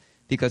for it,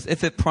 because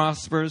if it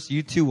prospers,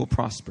 you too will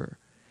prosper.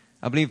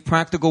 I believe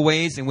practical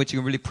ways in which you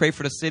can really pray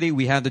for the city.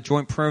 We have the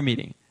joint prayer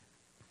meeting.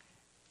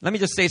 Let me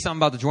just say something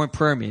about the joint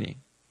prayer meeting.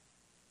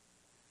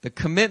 The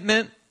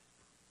commitment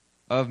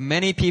of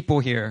many people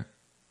here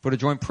for the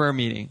joint prayer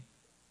meeting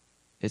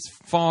is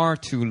far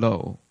too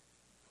low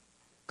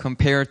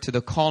compared to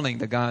the calling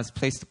that God has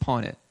placed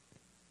upon it.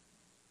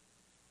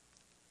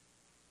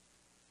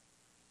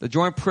 The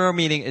joint prayer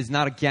meeting is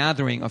not a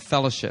gathering of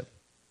fellowship.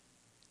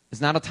 It's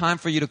not a time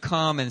for you to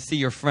come and see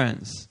your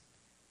friends.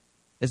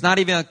 It's not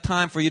even a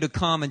time for you to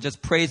come and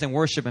just praise and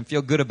worship and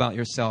feel good about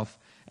yourself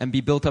and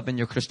be built up in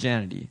your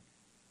Christianity.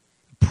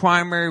 The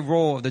primary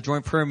role of the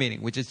joint prayer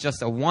meeting, which is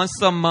just a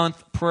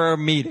once-a-month prayer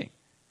meeting.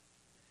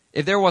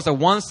 If there was a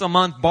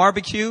once-a-month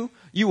barbecue,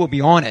 you will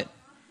be on it.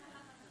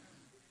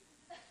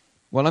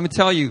 Well, let me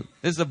tell you,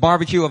 this is a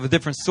barbecue of a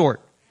different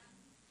sort.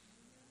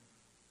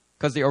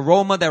 Because the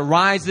aroma that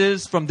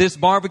rises from this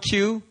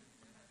barbecue,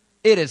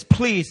 it is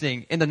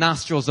pleasing in the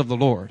nostrils of the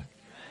Lord.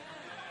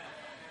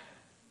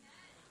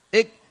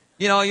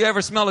 You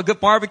ever smell a good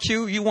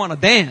barbecue? You want to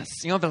dance.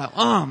 Be like,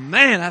 oh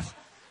man, I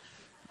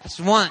just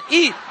want to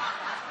eat.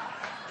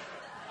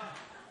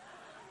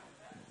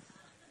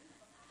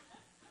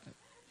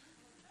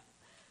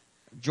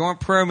 Joint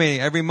prayer meeting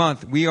every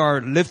month. We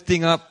are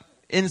lifting up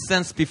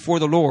incense before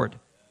the Lord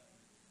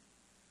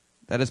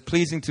that is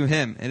pleasing to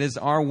Him. It is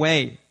our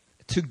way.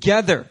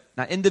 Together,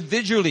 not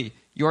individually,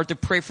 you are to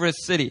pray for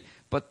His city.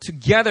 But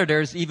together,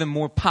 there's even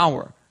more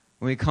power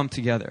when we come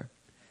together.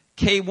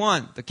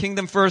 K1, the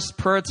Kingdom First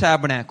Prayer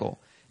Tabernacle,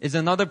 is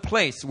another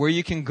place where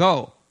you can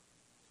go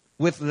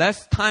with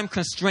less time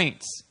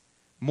constraints,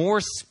 more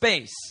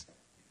space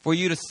for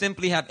you to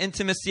simply have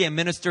intimacy and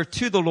minister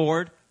to the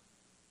Lord.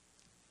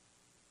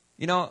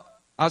 I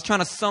was trying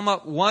to sum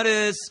up what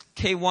is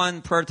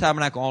K1 Prayer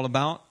Tabernacle all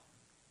about.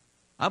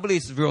 I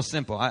believe it's real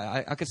simple.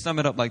 I could sum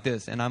it up like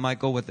this, and I might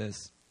go with this.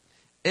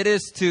 It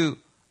is to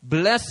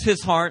bless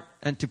His heart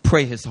and to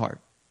pray His heart.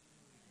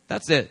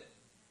 That's it.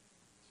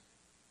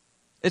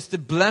 It's to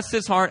bless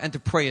His heart and to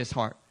pray His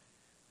heart.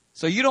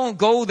 So you don't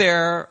go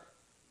there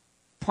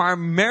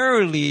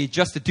primarily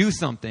just to do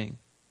something.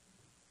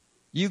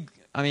 You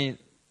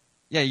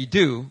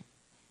do.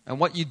 And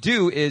what you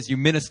do is you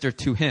minister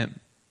to Him.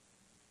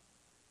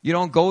 You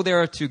don't go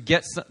there to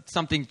get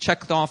something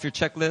checked off your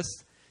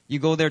checklist. You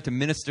go there to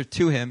minister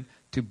to Him,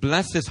 to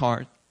bless His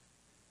heart.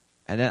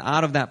 And then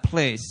out of that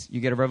place,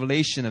 you get a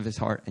revelation of His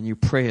heart and you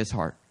pray His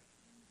heart.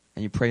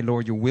 And you pray,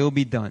 Lord, your will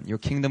be done. Your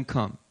kingdom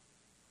come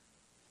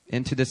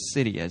into this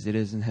city as it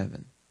is in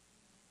heaven.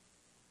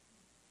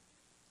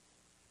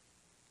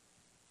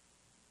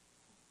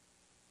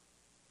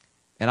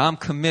 And I'm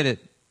committed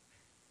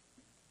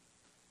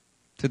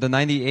to the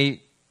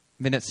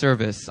 98-minute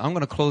service. I'm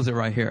going to close it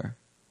right here.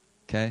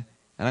 Okay?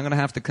 And I'm going to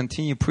have to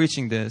continue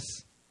preaching this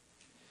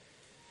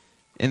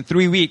in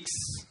 3 weeks.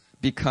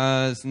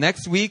 Because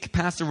next week,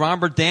 Pastor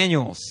Robert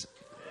Daniels,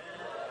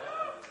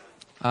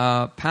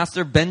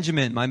 Pastor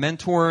Benjamin, my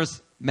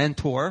mentor's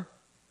mentor,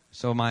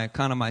 so my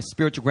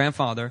spiritual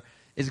grandfather,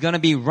 is going to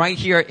be right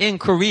here in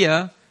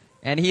Korea.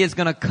 And he is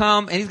going to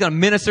come and he's going to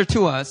minister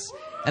to us.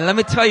 And let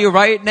me tell you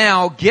right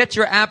now, get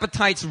your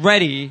appetites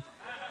ready.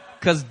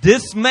 Because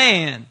this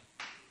man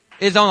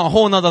is on a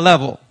whole nother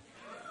level.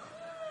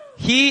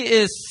 He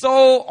is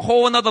so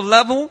whole nother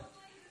level.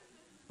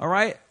 All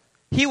right?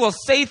 He will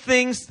say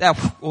things that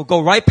will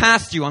go right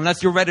past you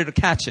unless you're ready to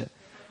catch it.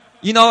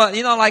 You know,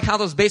 like how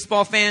those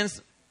baseball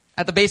fans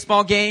at the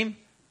baseball game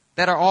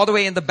that are all the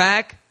way in the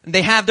back and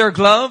they have their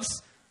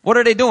gloves. What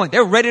are they doing?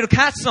 They're ready to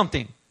catch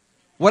something.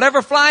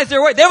 Whatever flies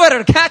their way, they're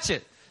ready to catch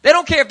it. They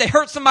don't care if they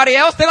hurt somebody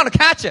else. They're going to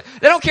catch it.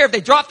 They don't care if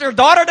they drop their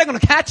daughter. They're going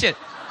to catch it.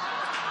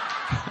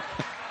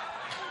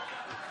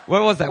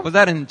 What was that? Was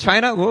that in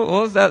China? What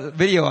was that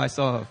video I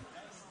saw?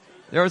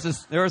 There was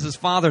this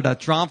father that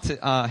dropped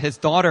his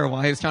daughter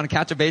while he was trying to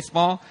catch a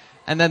baseball.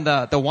 And then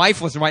the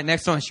wife was right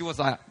next to him. And she was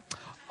like,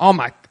 oh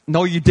my,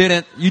 no, you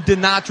didn't. You did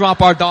not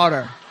drop our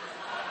daughter.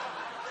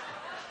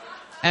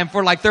 And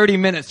for like 30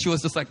 minutes, she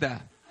was just like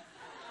that.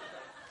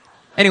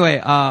 Anyway,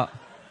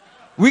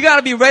 we got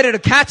to be ready to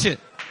catch it.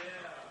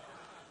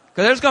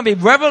 Because there's going to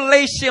be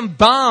revelation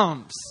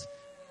bombs.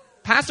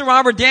 Pastor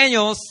Robert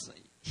Daniels,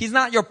 he's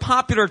not your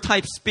popular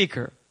type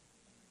speaker.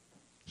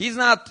 He's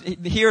not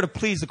here to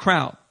please the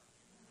crowd.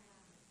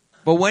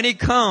 But when he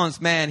comes,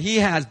 man, he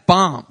has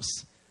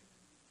bombs.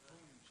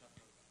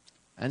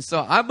 And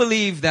so I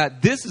believe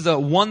that this is a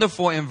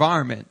wonderful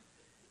environment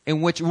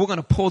in which we're going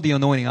to pull the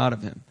anointing out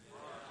of him.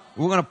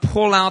 We're going to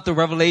pull out the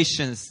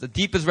revelations, the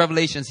deepest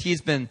revelations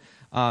he's been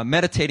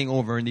meditating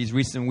over in these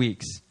recent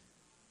weeks.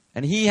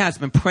 And he has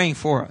been praying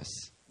for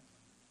us.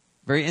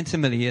 Very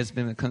intimately, he has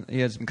been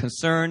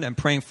concerned and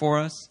praying for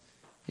us.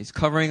 He's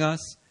covering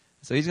us.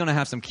 So he's going to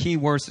have some key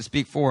words to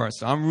speak for us.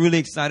 So I'm really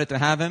excited to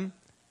have him.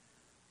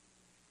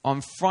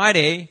 On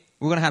Friday,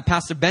 we're going to have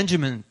Pastor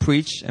Benjamin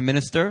preach and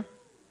minister.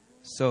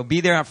 So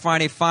be there at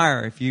Friday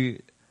Fire if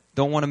you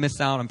don't want to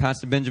miss out on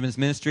Pastor Benjamin's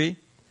ministry.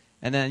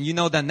 And then you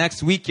know that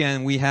next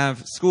weekend we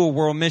have School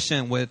World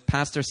Mission with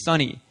Pastor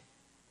Sonny.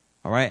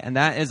 All right, and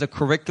that is a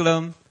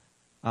curriculum.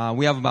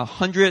 We have about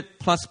 100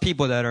 plus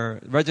people that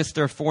are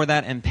registered for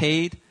that and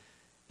paid.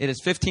 It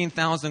is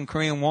 15,000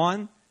 Korean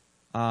won.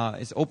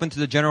 It's open to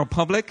the general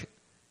public.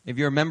 If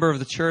you're a member of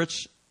the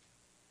church,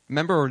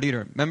 member or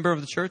leader, member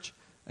of the church,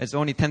 it's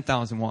only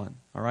 10,000 won.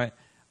 All right.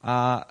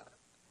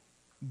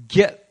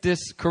 Get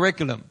this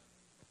curriculum.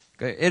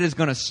 Okay? It is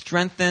going to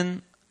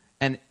strengthen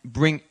and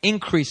bring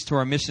increase to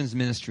our missions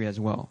ministry as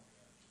well.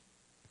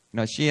 You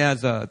know, she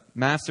has a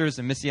master's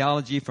in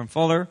missiology from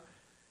Fuller.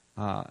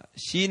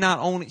 She's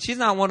not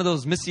one of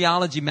those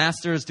missiology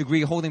master's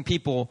degree holding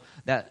people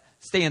that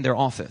stay in their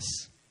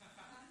office.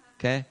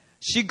 Okay?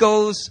 She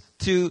goes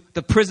to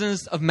the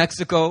prisons of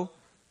Mexico,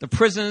 the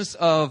prisons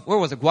of, where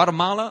was it,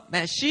 Guatemala?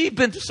 Man, she's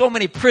been to so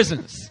many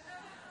prisons.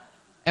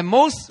 And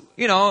most,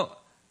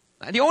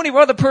 The only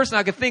other person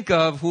I could think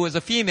of who is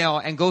a female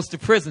and goes to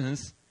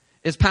prisons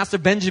is Pastor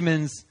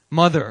Benjamin's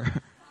mother.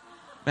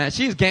 Man,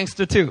 she's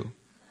gangster too.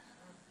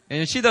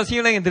 And if she does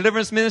healing and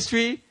deliverance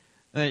ministry,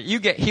 you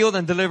get healed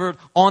and delivered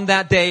on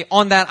that day,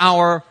 on that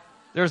hour.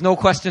 There's no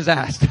questions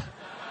asked.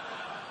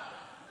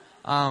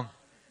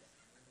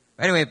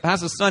 Anyway,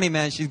 Pastor Sunny,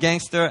 man, she's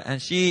gangster, and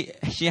she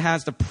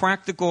has the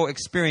practical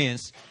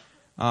experience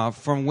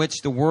from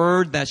which the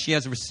word that she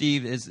has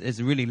received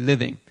is really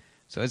living.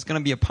 So it's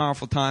going to be a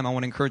powerful time. I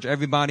want to encourage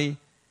everybody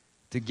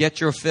to get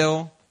your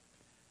fill.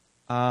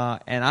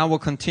 And I will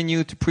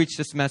continue to preach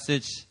this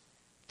message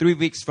 3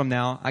 weeks from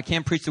now. I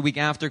can't preach the week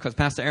after because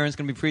Pastor Aaron's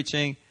going to be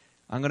preaching.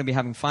 I'm going to be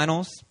having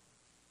finals.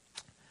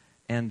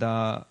 And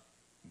the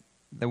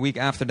week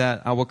after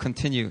that, I will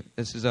continue.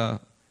 This is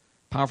a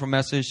powerful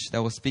message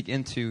that will speak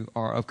into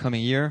our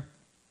upcoming year.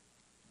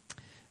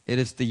 It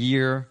is the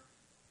year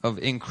of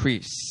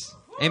increase.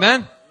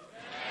 Amen?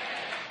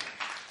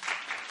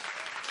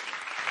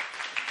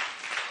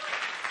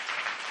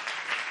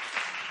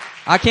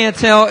 I can't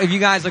tell if you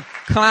guys are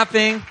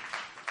clapping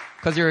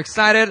because you're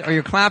excited or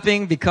you're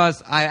clapping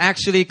because I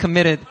actually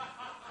committed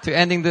to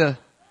ending the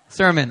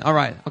sermon. All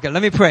right. Okay,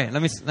 let me pray.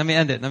 Let me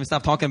end it. Let me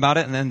stop talking about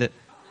it and end it.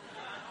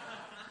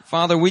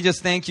 Father, we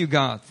just thank you,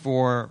 God,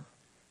 for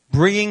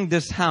bringing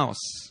this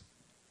house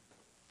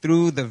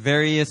through the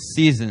various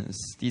seasons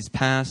these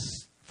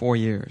past 4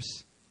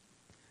 years.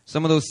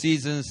 Some of those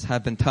seasons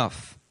have been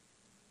tough.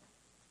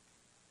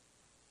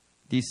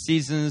 These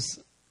seasons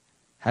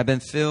have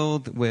been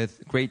filled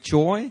with great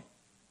joy,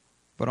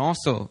 but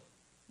also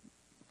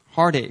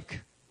heartache,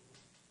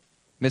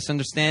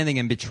 misunderstanding,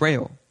 and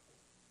betrayal.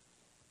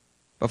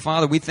 But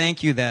Father, we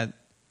thank you that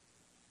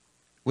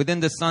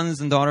within the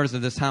sons and daughters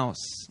of this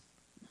house,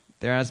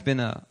 there has been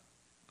an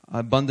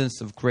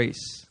abundance of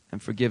grace and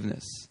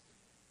forgiveness.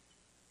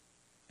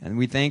 And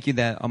we thank you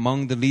that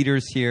among the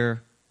leaders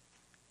here,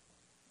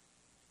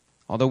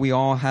 although we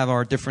all have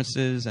our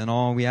differences and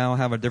we all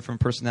have our different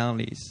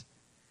personalities,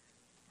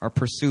 our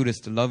pursuit is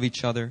to love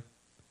each other.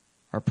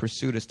 Our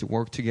pursuit is to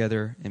work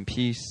together in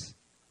peace.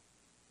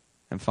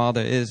 And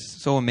Father, it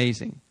is so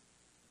amazing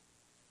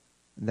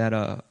that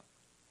a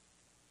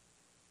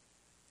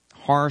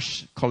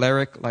harsh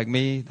choleric like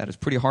me, that is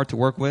pretty hard to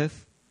work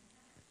with,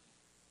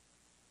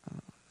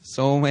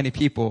 so many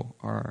people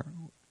are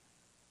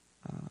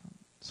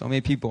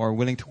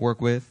willing to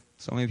work with.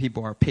 So many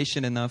people are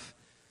patient enough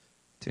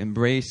to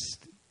embrace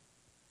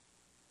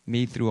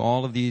me through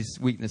all of these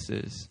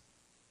weaknesses.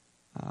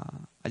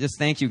 I just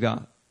thank you,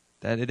 God,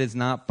 that it is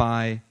not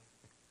by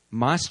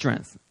my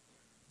strength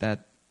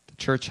that the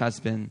church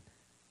has been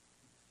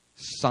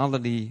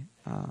solidly,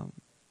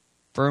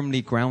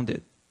 firmly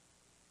grounded.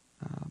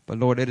 But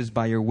Lord, it is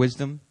by your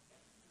wisdom.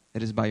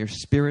 It is by your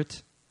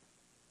spirit.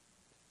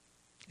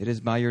 It is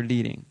by your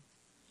leading.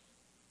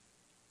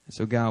 And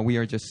so, God, we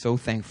are just so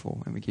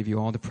thankful, and we give you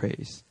all the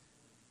praise.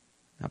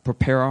 Now,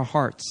 prepare our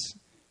hearts.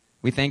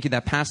 We thank you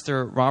that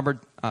Pastor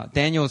Robert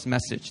Daniel's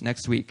message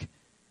next week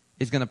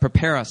is going to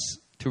prepare us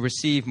to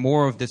receive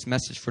more of this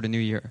message for the new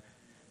year.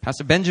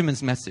 Pastor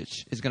Benjamin's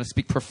message is going to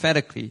speak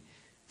prophetically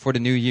for the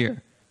new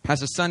year.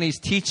 Pastor Sunny's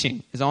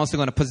teaching is also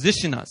going to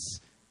position us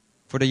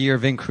for the year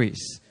of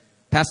increase.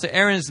 Pastor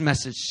Aaron's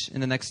message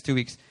in the next 2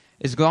 weeks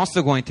is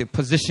also going to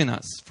position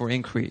us for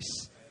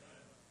increase.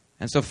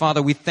 And so,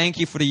 Father, we thank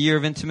you for the year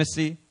of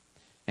intimacy.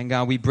 And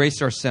God, we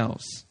brace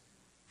ourselves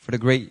for the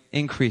great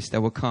increase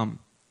that will come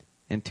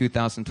in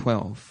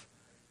 2012.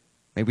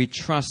 May we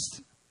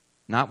trust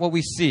not what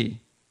we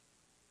see,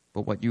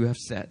 but what you have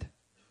said.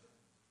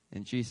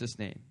 In Jesus'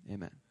 name,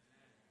 amen.